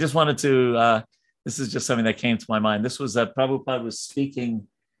I just wanted to, this is just something that came to my mind. This was that Prabhupada was speaking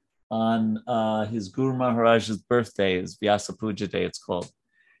on his Guru Maharaj's birthday, his Vyasa Puja Day, it's called.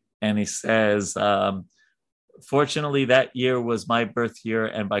 And he says, fortunately, that year was my birth year,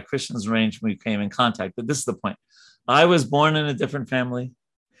 and by Krishna's arrangement, we came in contact. But this is the point. I was born in a different family.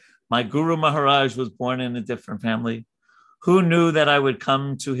 My Guru Maharaj was born in a different family. Who knew that I would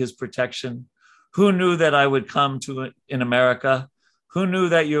come to his protection? Who knew that I would come to in America? Who knew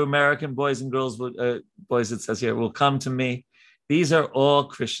that you American boys and girls, boys, it says here, will come to me? These are all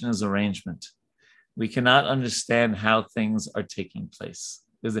Krishna's arrangement. We cannot understand how things are taking place.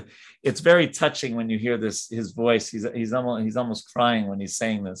 It's very touching when you hear this, his voice. He's almost crying when he's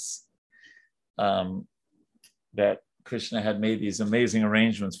saying this. That Krishna had made these amazing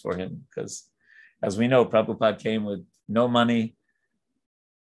arrangements for him, because as we know, Prabhupada came with no money,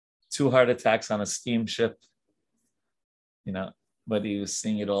 2 heart attacks on a steamship, but he was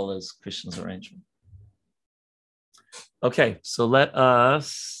seeing it all as Krishna's arrangement. Okay, so let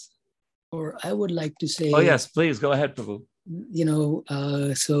us. Or I would like to say. Oh yes, please go ahead, Prabhu.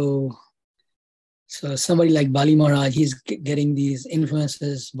 So somebody like Bali Maharaj, he's getting these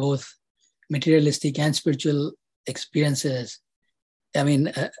influences, both materialistic and spiritual experiences. I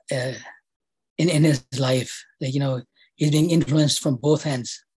mean, in his life, like, he's being influenced from both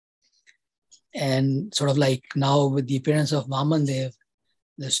ends. And sort of like now with the appearance of Vamandev,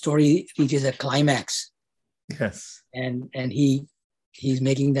 the story reaches a climax. Yes. And he's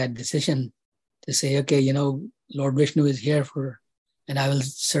making that decision to say, okay, Lord Vishnu is here and I will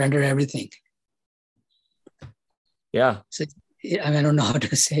surrender everything. Yeah. So, I don't know how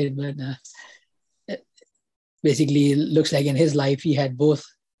to say it, but basically it looks like in his life, he had both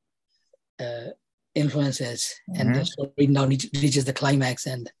influences, and the story now reaches the climax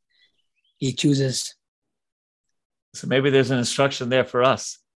and he chooses. So maybe there's an instruction there for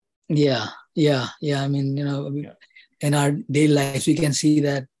us. Yeah. I mean, in our daily lives, we can see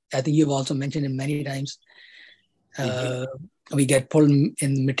that. I think you've also mentioned it many times. We get pulled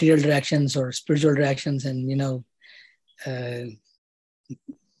in material directions or spiritual directions, and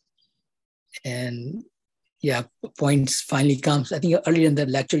points finally comes. I think earlier in the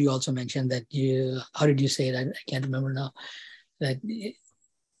lecture you also mentioned that how did you say that? I can't remember now. That you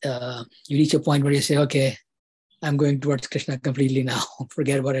reach a point where you say, okay, I'm going towards Krishna completely now.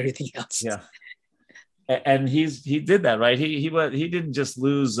 Forget about everything else. Yeah. And he did that, right? He didn't just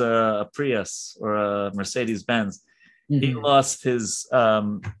lose a Prius or a Mercedes Benz. Mm-hmm. He lost his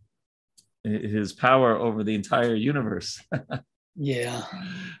power over the entire universe. Yeah,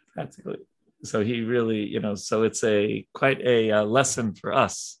 practically. So he really, so it's quite a lesson for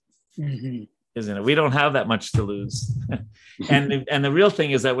us, isn't it? We don't have that much to lose, and the real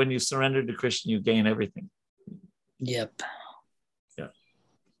thing is that when you surrender to Krishna, you gain everything. Yep. Yeah.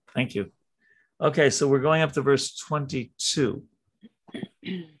 Thank you. Okay, so we're going up to verse 22.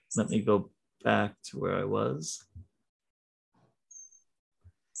 Let me go back to where I was.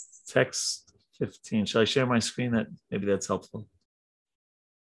 text 15. Shall I share my screen? Maybe that's helpful.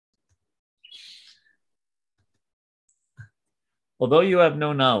 Although you have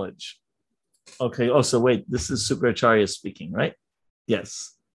no knowledge. Okay, so wait, this is Sukracharya speaking, right?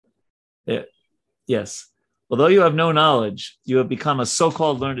 Yes. Yeah. Yes. Although you have no knowledge, you have become a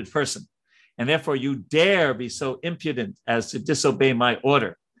so-called learned person, and therefore you dare be so impudent as to disobey my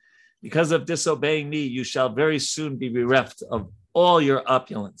order. Because of disobeying me, you shall very soon be bereft of all your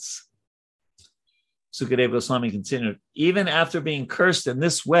opulence. Sukadeva Goswami continued, even after being cursed in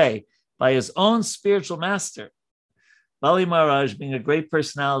this way by his own spiritual master, Bali Maharaj, being a great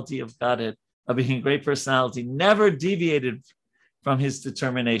personality of Godhead, never deviated from his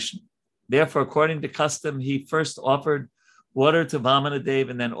determination. Therefore, according to custom, he first offered water to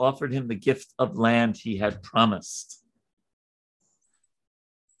Vamanadev and then offered him the gift of land he had promised.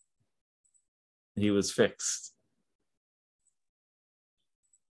 He was fixed.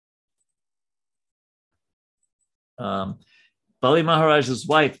 Bali Maharaj's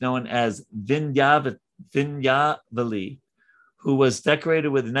wife, known as Vinyavali, who was decorated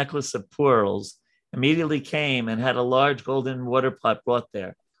with a necklace of pearls, immediately came and had a large golden water pot brought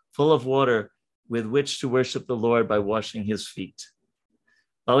there, full of water with which to worship the Lord by washing his feet.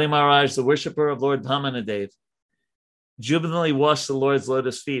 Bali Maharaj, the worshipper of Lord Vamanadev, jubilantly washed the Lord's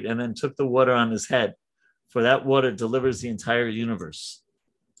lotus feet and then took the water on his head, for that water delivers the entire universe.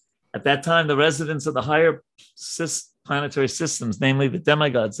 At that time, the residents of the higher planetary systems, namely the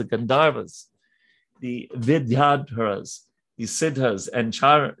demigods, the Gandharvas, the Vidyadharas, the Siddhas, and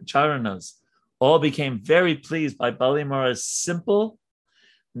Charanas, all became very pleased by Bali Maharaj's simple,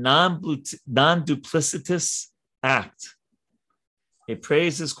 non-duplicitous act. They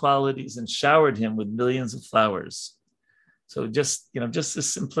praised his qualities and showered him with millions of flowers. So just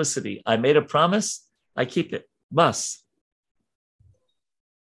this simplicity. I made a promise, I keep it. Bas.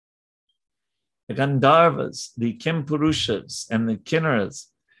 The Gandharvas, the Kimpurushas, and the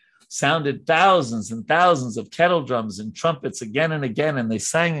Kinnaras sounded thousands and thousands of kettle drums and trumpets again and again, and they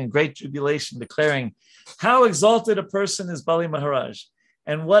sang in great jubilation, declaring, how exalted a person is Bali Maharaj,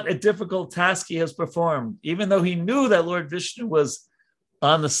 and what a difficult task he has performed. Even though he knew that Lord Vishnu was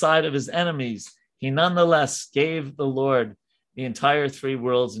on the side of his enemies, he nonetheless gave the Lord the entire three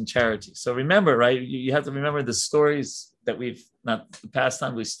worlds in charity. So remember, right, you have to remember the stories that not the past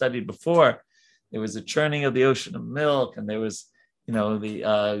time we studied before. There was a churning of the ocean of milk, and there was, the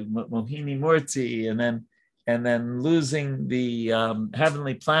Mohini Murti, and then losing the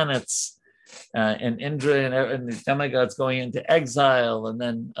heavenly planets, and Indra and the demigods going into exile, and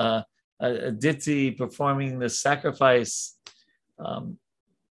then Aditi performing the sacrifice for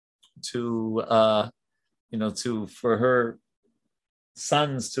her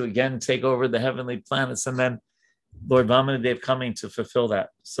sons to again take over the heavenly planets, and then Lord Vamanadev coming to fulfill that.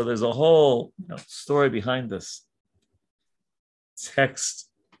 So there's a whole story behind this. Text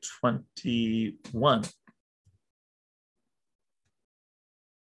 21.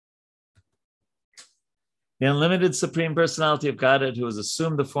 The unlimited Supreme Personality of Godhead, who has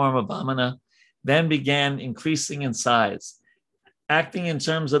assumed the form of Vamana, then began increasing in size, acting in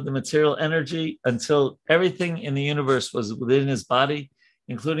terms of the material energy until everything in the universe was within his body,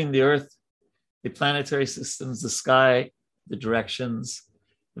 including the earth, the planetary systems, the sky, the directions,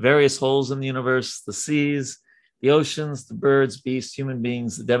 the various holes in the universe, the seas, the oceans, the birds, beasts, human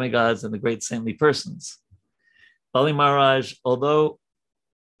beings, the demigods, and the great saintly persons. Bali Maharaj, along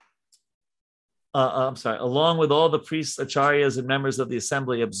with all the priests, acharyas, and members of the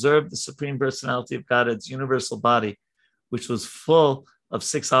assembly, observed the Supreme Personality of Godhead's universal body, which was full of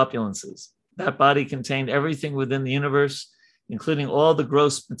 6 opulences. That body contained everything within the universe, including all the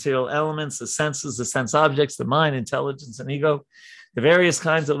gross material elements, the senses, the sense objects, the mind, intelligence, and ego, the various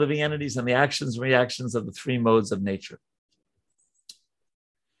kinds of living entities, and the actions and reactions of the 3 modes of nature.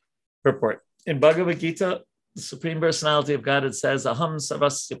 Purport. In Bhagavad Gita, the Supreme Personality of Godhead says, Aham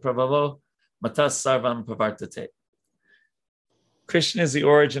sarvasya prabhavo matas sarvam pravartate. Krishna is the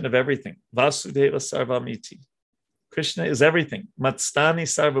origin of everything. Vasudeva sarvamiti. Krishna is everything. Matstani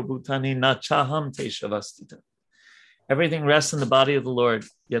sarvabhutani nachaham te shavastita. Everything rests in the body of the Lord,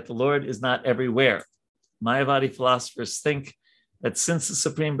 yet the Lord is not everywhere. Mayavadi philosophers think that since the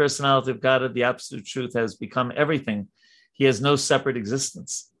Supreme Personality of Godhead, the Absolute Truth, has become everything, he has no separate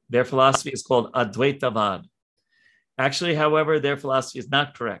existence. Their philosophy is called Advaitavad. Actually, however, their philosophy is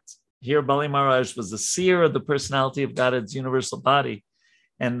not correct. Here, Bali Maharaj was the seer of the Personality of Godhead's universal body,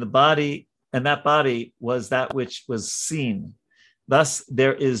 and that body was that which was seen. Thus,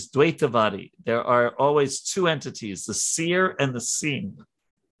 there is Dvaitavadi. There are always 2 entities, the seer and the seen.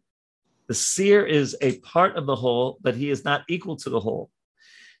 The seer is a part of the whole, but he is not equal to the whole.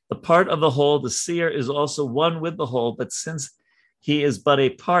 The part of the whole, the seer, is also one with the whole, but since he is but a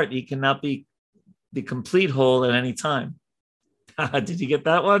part, he cannot be the complete whole at any time. Did you get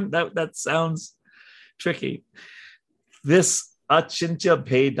that one? That sounds tricky. This achintya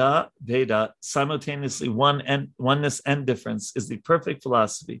bheda, simultaneously oneness and difference, is the perfect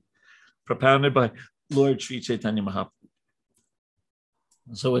philosophy propounded by Lord Sri Chaitanya Mahaprabhu.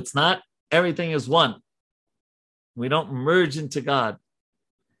 So it's not everything is one. We don't merge into God.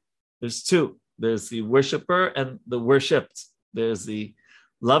 There's two. There's the worshiper and the worshipped. There's the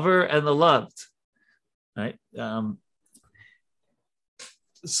lover and the loved. Right?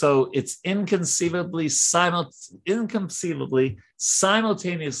 So it's inconceivably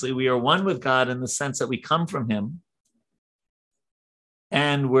simultaneously, we are one with God in the sense that we come from him,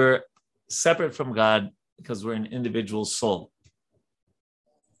 and we're separate from God because we're an individual soul.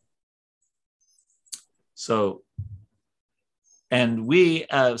 So, and we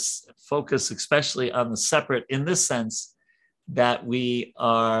focus especially on the separate in this sense that we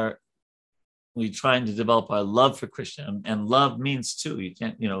trying to develop our love for Krishna, and love means two. You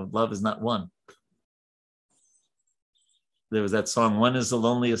can't, love is not one. There was that song, "One is the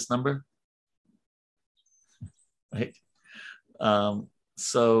loneliest number," right?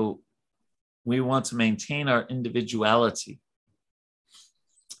 So we want to maintain our individuality,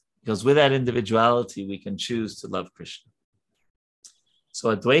 because with that individuality, we can choose to love Krishna.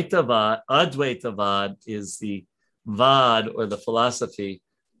 So Advaitavad is the vad, or the philosophy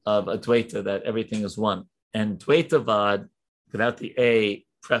of Advaita, that everything is one. And Dvaitavad, without the A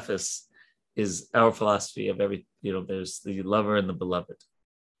preface, is our philosophy of there's the lover and the beloved.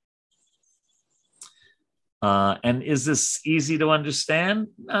 And is this easy to understand?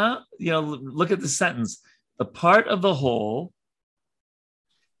 Look at the sentence. The part of the whole,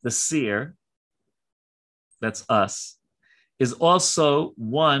 the seer, that's us, is also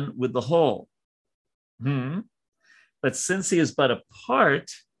one with the whole. But since he is but a part,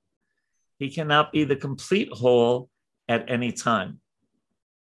 he cannot be the complete whole at any time.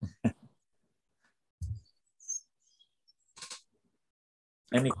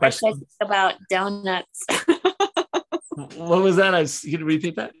 Any questions? About donuts. What was that? You can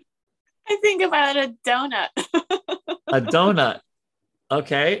repeat that? I think about a donut. A donut.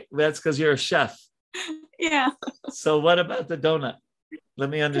 Okay, that's because you're a chef. Yeah. So what about the donut?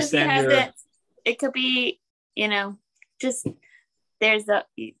 Let me understand it could be, just there's the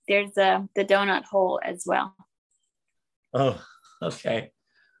donut hole as well. Oh, okay.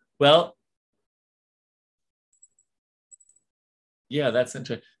 Well, yeah, that's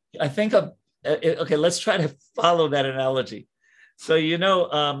interesting. I think okay, let's try to follow that analogy. So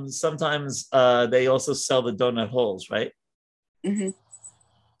sometimes they also sell the donut holes, right? Mm-hmm.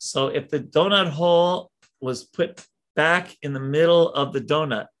 So if the donut hole was put back in the middle of the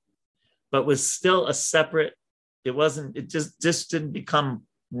donut, but was still a separate, it just didn't become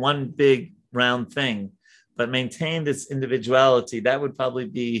one big round thing, but maintained its individuality, that would probably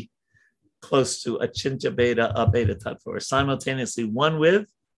be close to achintya bheda abheda tattva, or simultaneously one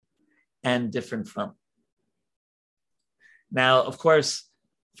with and different from. Now, of course,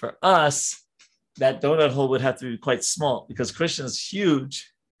 for us, that donut hole would have to be quite small, because Krishna is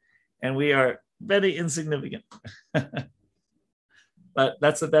huge and we are very insignificant. But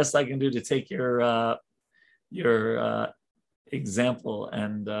that's the best I can do to take your example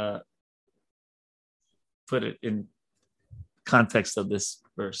and put it in context of this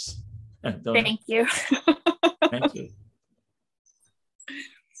verse. Thank you. Thank you.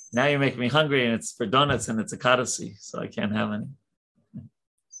 Now you're making me hungry, and it's for donuts, and it's Ekadasi, so I can't have any.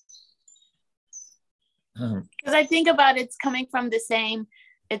 Because I think about it's coming from this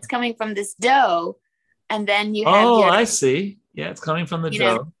dough, and then you have I see. Yeah, it's coming from the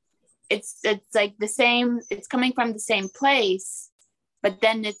dough. It's like the same, it's coming from the same place, but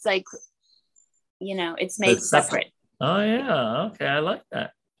then it's like, it's made separate. Oh yeah, okay, I like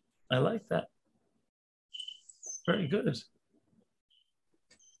that. Very good.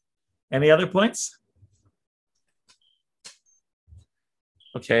 Any other points?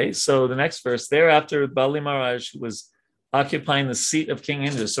 Okay, so the next verse, thereafter Bali Maharaj, who was occupying the seat of King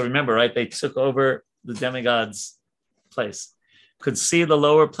Indra. So remember, right, they took over the demigod's place, could see the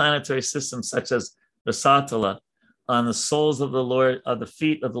lower planetary systems such as Rasatala on the soles of the Lord, of the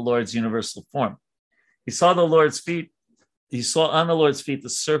feet of the Lord's universal form. He saw the Lord's feet. He saw on the Lord's feet the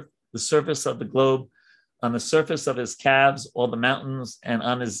surface of the globe, on the surface of his calves all the mountains, and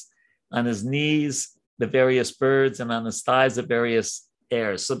on his knees the various birds, and on his thighs the various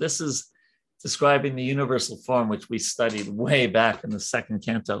airs. So this is describing the universal form, which we studied way back in the second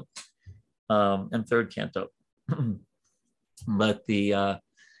canto and third canto. But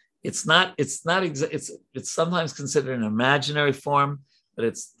It's sometimes considered an imaginary form, but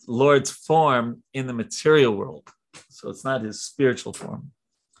it's Lord's form in the material world. So it's not his spiritual form,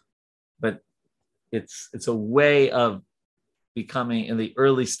 but it's a way of becoming in the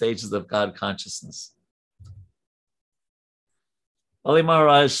early stages of God consciousness. Bali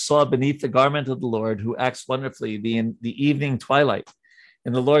Maharaj saw beneath the garment of the Lord, who acts wonderfully, the evening twilight.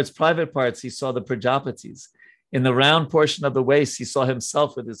 In the Lord's private parts, he saw the Prajapatis. In the round portion of the waist, he saw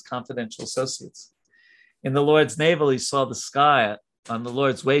himself with his confidential associates. In the Lord's navel, he saw the sky. On the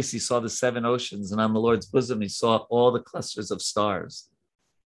Lord's waist, he saw the 7 oceans. And on the Lord's bosom, he saw all the clusters of stars.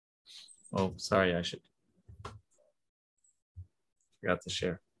 Oh, sorry, I forgot to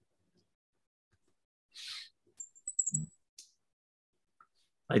share.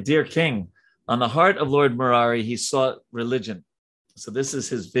 My dear king, on the heart of Lord Murari, he saw religion. So this is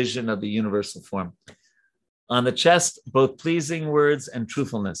his vision of the universal form. On the chest, both pleasing words and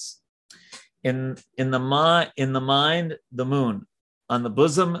truthfulness. In the mind, the moon. On the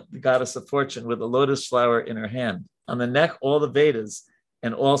bosom, the goddess of fortune with a lotus flower in her hand. On the neck, all the Vedas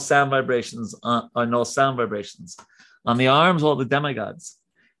and all sound vibrations. On the arms, all the demigods,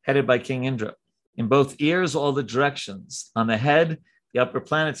 headed by King Indra. In both ears, all the directions. On the head, the upper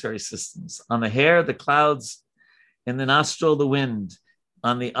planetary systems. On the hair, the clouds. In the nostril, the wind.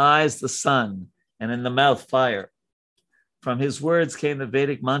 On the eyes, the sun. And in the mouth, fire. From his words came the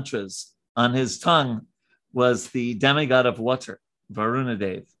Vedic mantras. On his tongue was the demigod of water,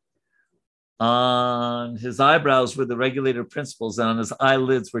 Varunadev. On his eyebrows were the regulator principles, and on his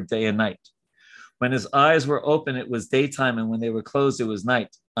eyelids were day and night. When his eyes were open, it was daytime, and when they were closed, it was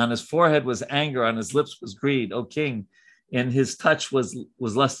night. On his forehead was anger, on his lips was greed, O king. In his touch was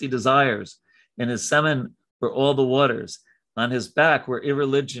lusty desires. In his semen were all the waters. On his back were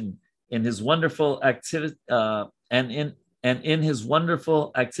irreligion. In his wonderful activity, in his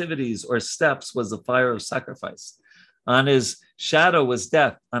wonderful activities or steps was the fire of sacrifice. On his shadow was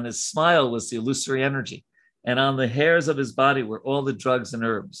death. On his smile was the illusory energy. And on the hairs of his body were all the drugs and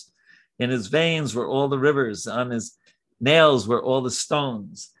herbs. In his veins were all the rivers. On his nails were all the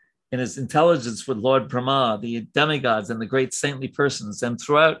stones. In his intelligence were Lord Brahma, the demigods, and the great saintly persons. And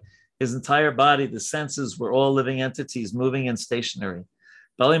throughout his entire body, the senses were all living entities, moving and stationary.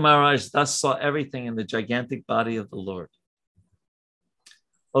 Bali Maharaj thus saw everything in the gigantic body of the Lord.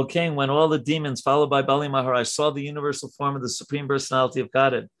 O king, when all the demons, followed by Bali Maharaj, saw the universal form of the Supreme Personality of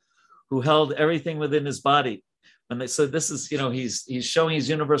Godhead, who held everything within his body, so this is, he's showing his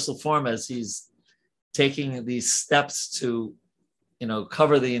universal form as he's taking these steps to,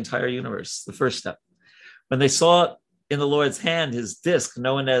 cover the entire universe, the first step. When they saw in the Lord's hand his disc,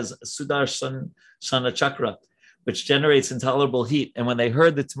 known as Sudarshana Chakra, which generates intolerable heat, and when they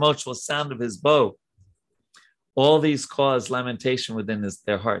heard the tumultuous sound of his bow, all these caused lamentation within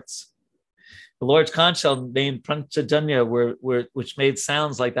their hearts. The Lord's conch shell named Pranchajanya, which made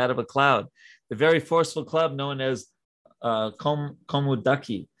sounds like that of a cloud. The very forceful club known as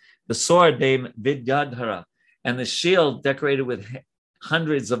Komudaki. The sword named Vidyadhara. And the shield decorated with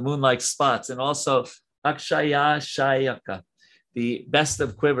hundreds of moon-like spots. And also Akshaya Shayaka, the best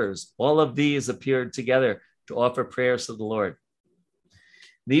of quivers. All of these appeared together to offer prayers to the Lord.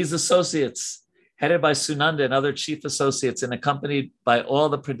 These associates, headed by Sunanda and other chief associates and accompanied by all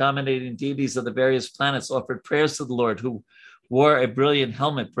the predominating deities of the various planets, offered prayers to the Lord, who wore a brilliant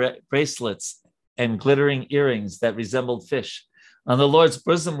helmet, bracelets, and glittering earrings that resembled fish. On the Lord's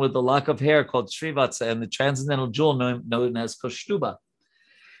bosom was the lock of hair called Srivatsa and the transcendental jewel known as Kaustuba.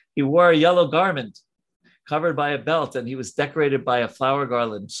 He wore a yellow garment covered by a belt, and he was decorated by a flower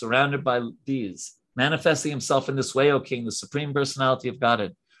garland surrounded by bees. Manifesting himself in this way, O king, the Supreme Personality of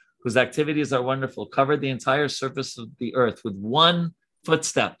Godhead, whose activities are wonderful, covered the entire surface of the earth with one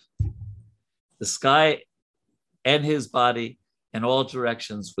footstep, the sky and his body, and all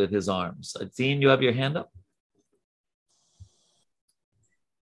directions with his arms. Dean, you have your hand up?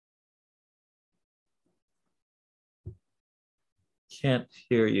 Can't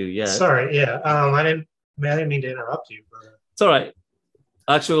hear you yet. Sorry, yeah. I didn't mean to interrupt you. But... It's all right.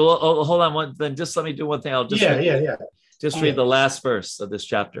 Actually, hold on. Then just let me do one thing. I'll just read the last verse of this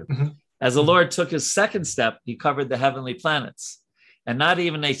chapter. Mm-hmm. As the Lord took his second step, he covered the heavenly planets, and not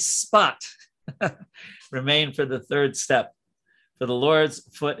even a spot remained for the third step. For the Lord's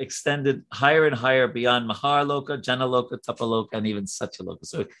foot extended higher and higher beyond Maharloka, Janaloka, Tapaloka, and even Satyaloka.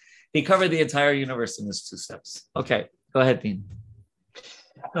 So he covered the entire universe in his two steps. Okay, go ahead, Dean.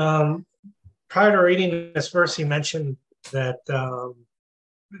 Prior to reading this verse, he mentioned that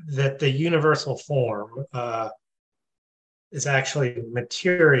that the universal form is actually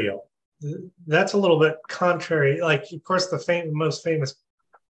material. That's a little bit contrary. Like, of course, the most famous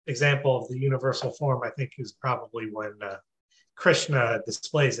example of the universal form, I think, is probably when Krishna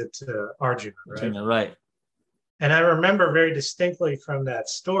displays it to Arjuna, right? Right. And I remember very distinctly from that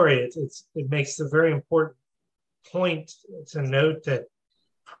story, it makes a very important point to note that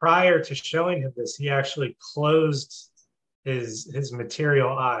prior to showing him this, he actually closed his material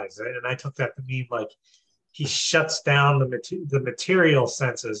eyes, right? And I took that to mean like he shuts down the material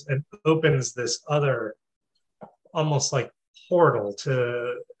senses and opens this other, almost like portal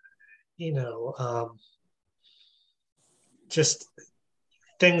to, just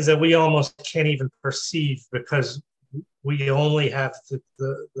things that we almost can't even perceive because we only have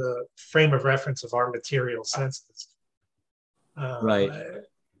the frame of reference of our material senses. Right.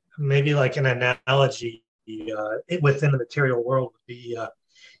 Maybe like an analogy within the material world would be,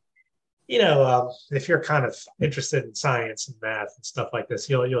 if you're kind of interested in science and math and stuff like this,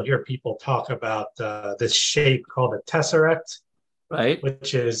 you'll hear people talk about this shape called a tesseract, right?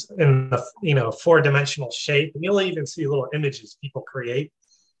 Which is in the four-dimensional shape, and you'll even see little images people create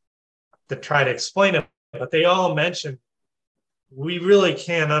to try to explain it. But they all mention we really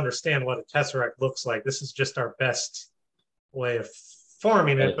can't understand what a tesseract looks like. This is just our best way of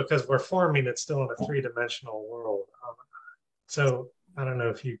forming it because we're forming it still in a three-dimensional world. So I don't know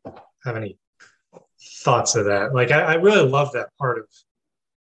if you have any thoughts of that. Like I really love that part of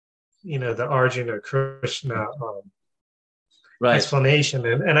the Arjuna Krishna explanation,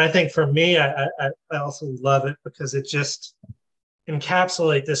 and I think for me I also love it because it just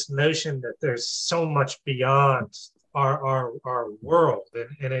encapsulates this notion that there's so much beyond our world,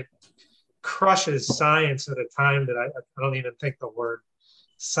 and it crushes science at a time that I don't even think the word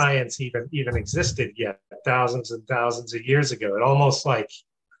science even existed yet, thousands and thousands of years ago. It almost like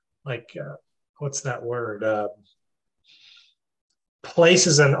what's that word?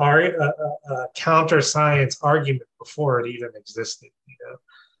 Places a counter science argument before it even existed.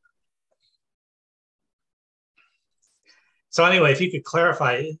 So anyway, if you could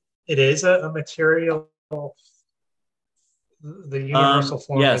clarify, it is a material, the universal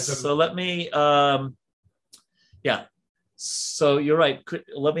form. Yes. So let me. Yeah. So you're right.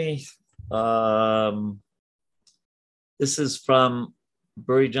 Let me. This is from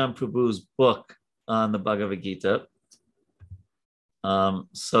Burijan Prabhu's book on the Bhagavad Gita.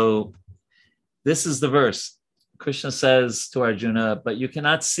 So this is the verse. Krishna says to Arjuna, "But you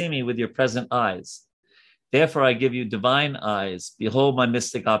cannot see me with your present eyes. Therefore, I give you divine eyes. Behold my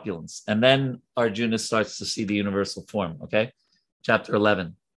mystic opulence." And then Arjuna starts to see the universal form. Okay, chapter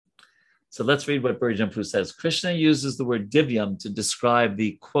 11. So let's read what Burijan Prabhu says. Krishna uses the word divyam to describe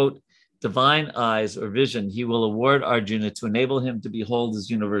the, quote, divine eyes or vision he will award Arjuna to enable him to behold his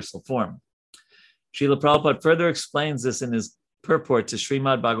universal form. Srila Prabhupada further explains this in his purport to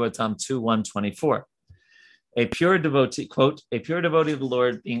Srimad Bhagavatam 2:124. A pure devotee, quote, a pure devotee of the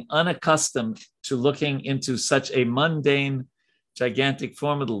Lord, being unaccustomed to looking into such a mundane, gigantic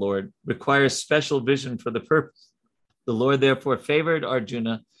form of the Lord, requires special vision for the purpose. The Lord therefore favored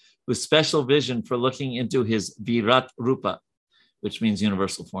Arjuna with special vision for looking into his Virat Rupa, which means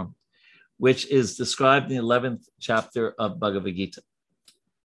universal form, which is described in the 11th chapter of Bhagavad Gita.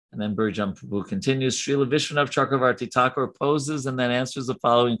 And then Burijan Prabhu continues, Srila Vishwanath Chakravarti Thakur poses and then answers the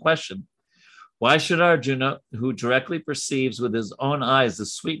following question. Why should Arjuna, who directly perceives with his own eyes the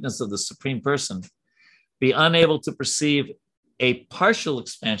sweetness of the Supreme Person, be unable to perceive a partial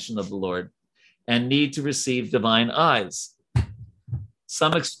expansion of the Lord and need to receive divine eyes?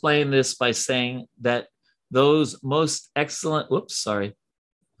 Some explain this by saying that those most excellent,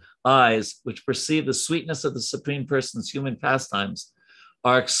 eyes which perceive the sweetness of the Supreme Person's human pastimes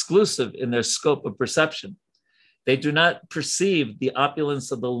are exclusive in their scope of perception. They do not perceive the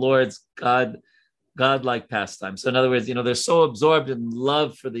opulence of the Lord's godlike pastime. So in other words, they're so absorbed in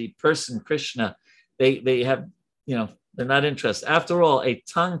love for the person Krishna, they have, they're not interested. After all, a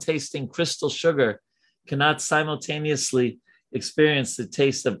tongue-tasting crystal sugar cannot simultaneously experience the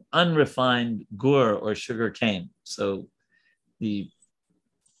taste of unrefined gur or sugar cane. So the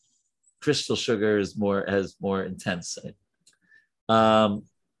crystal sugar has more intense.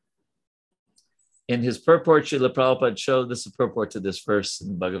 In his purport, Srila Prabhupada showed this a purport to this verse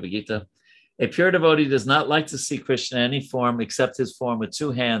in Bhagavad Gita. A pure devotee does not like to see Krishna in any form except his form with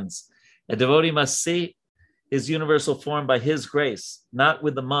two hands. A devotee must see his universal form by his grace, not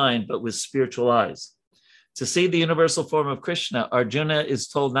with the mind, but with spiritual eyes. To see the universal form of Krishna, Arjuna is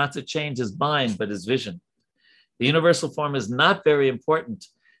told not to change his mind, but his vision. The universal form is not very important.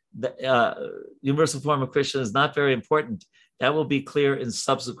 The universal form of Krishna is not very important. That will be clear in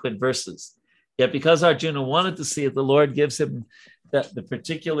subsequent verses. Yet because Arjuna wanted to see it, the Lord gives him the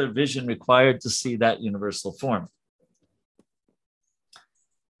particular vision required to see that universal form.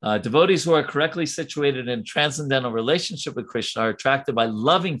 Devotees who are correctly situated in transcendental relationship with Krishna are attracted by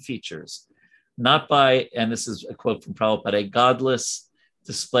loving features, not by, and this is a quote from Prabhupada, a godless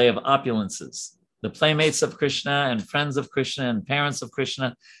display of opulences. The playmates of Krishna and friends of Krishna and parents of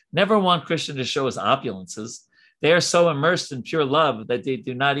Krishna never want Krishna to show his opulences. They are so immersed in pure love that they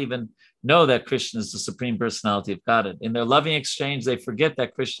do not even know that Krishna is the Supreme Personality of Godhead. In their loving exchange, they forget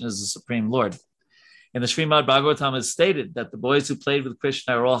that Krishna is the Supreme Lord. In the Srimad Bhagavatam is stated that the boys who played with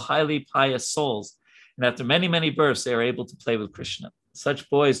Krishna are all highly pious souls, and after many, many births, they are able to play with Krishna. Such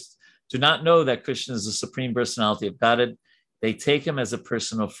boys do not know that Krishna is the Supreme Personality of Godhead. They take him as a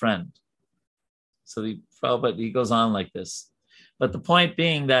personal friend. So he goes on like this. But the point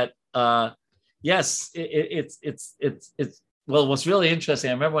being that, yes, it's well, what's really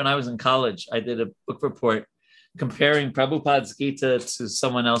interesting, I remember when I was in college, I did a book report comparing Prabhupada's Gita to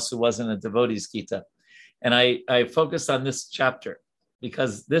someone else who wasn't a devotee's Gita. And I focused on this chapter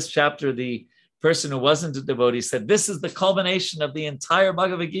because this chapter, the person who wasn't a devotee said, this is the culmination of the entire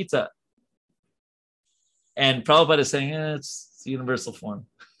Bhagavad Gita. And Prabhupada is saying, it's universal form.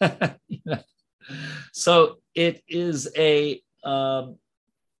 You know? So it is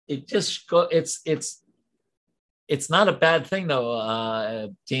it's not a bad thing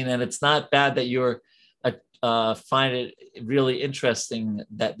though, Dean, and it's not bad that you're find it really interesting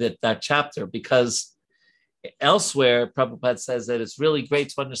that chapter, because elsewhere Prabhupada says that it's really great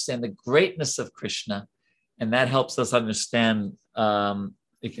to understand the greatness of Krishna, and that helps us understand,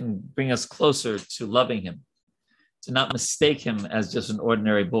 it can bring us closer to loving him, to not mistake him as just an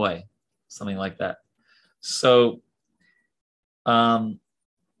ordinary boy, something like that. So yeah.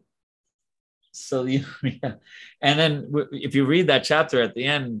 And then if you read that chapter at the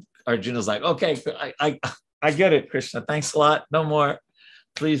end, Arjuna's like, okay, I get it, Krishna. Thanks a lot. No more.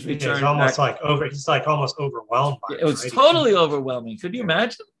 Please return. He's almost back. He's like almost overwhelmed by it. It was totally overwhelming. Could you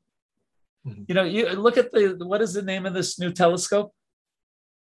imagine? Mm-hmm. You know, you look at what is the name of this new telescope?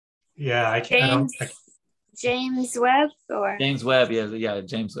 Yeah, I can't. James Webb or James Webb, yeah,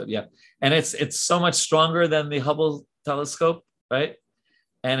 James Webb, yeah. And it's so much stronger than the Hubble telescope, right?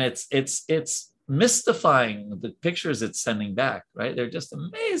 And it's mystifying, the pictures it's sending back, right? They're just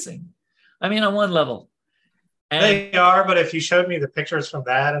amazing. I mean, on one level. And they are, but if you showed me the pictures from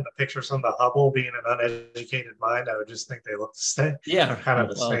that and the pictures from the Hubble, being an uneducated mind, I would just think they look the same. Yeah, kind of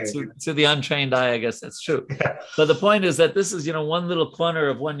the same. To the untrained eye, I guess that's true. Yeah. But the point is that this is, one little corner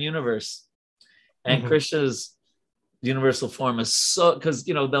of one universe. And mm-hmm. Krishna's universal form is so, because,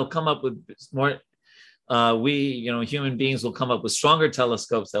 they'll come up with more, human beings will come up with stronger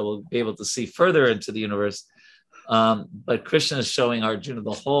telescopes that will be able to see further into the universe. But Krishna is showing Arjuna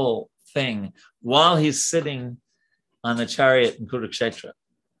the whole thing while he's sitting on the chariot in Kurukshetra.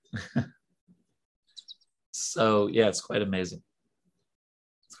 So, yeah, it's quite amazing.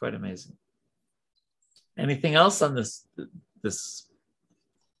 It's quite amazing. Anything else on this?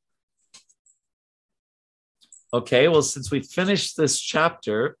 Okay, well, since we finished this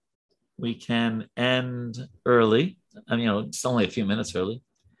chapter, we can end early. I mean, it's only a few minutes early.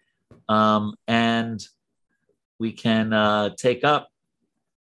 And we can take up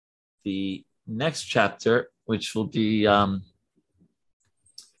the next chapter, which will be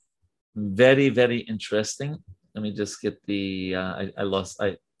very, very interesting. Let me just get the, I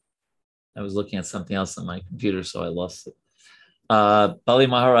was looking at something else on my computer, so I lost it. Bali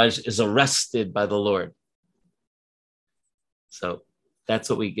Maharaj is arrested by the Lord. So that's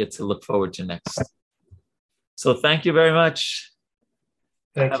what we get to look forward to next. So thank you very much.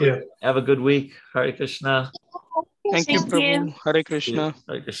 Thank you. Have a good week. Hare Krishna. Thank you, Prabhu. Hare Krishna.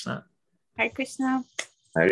 Hare Krishna. Hare Krishna.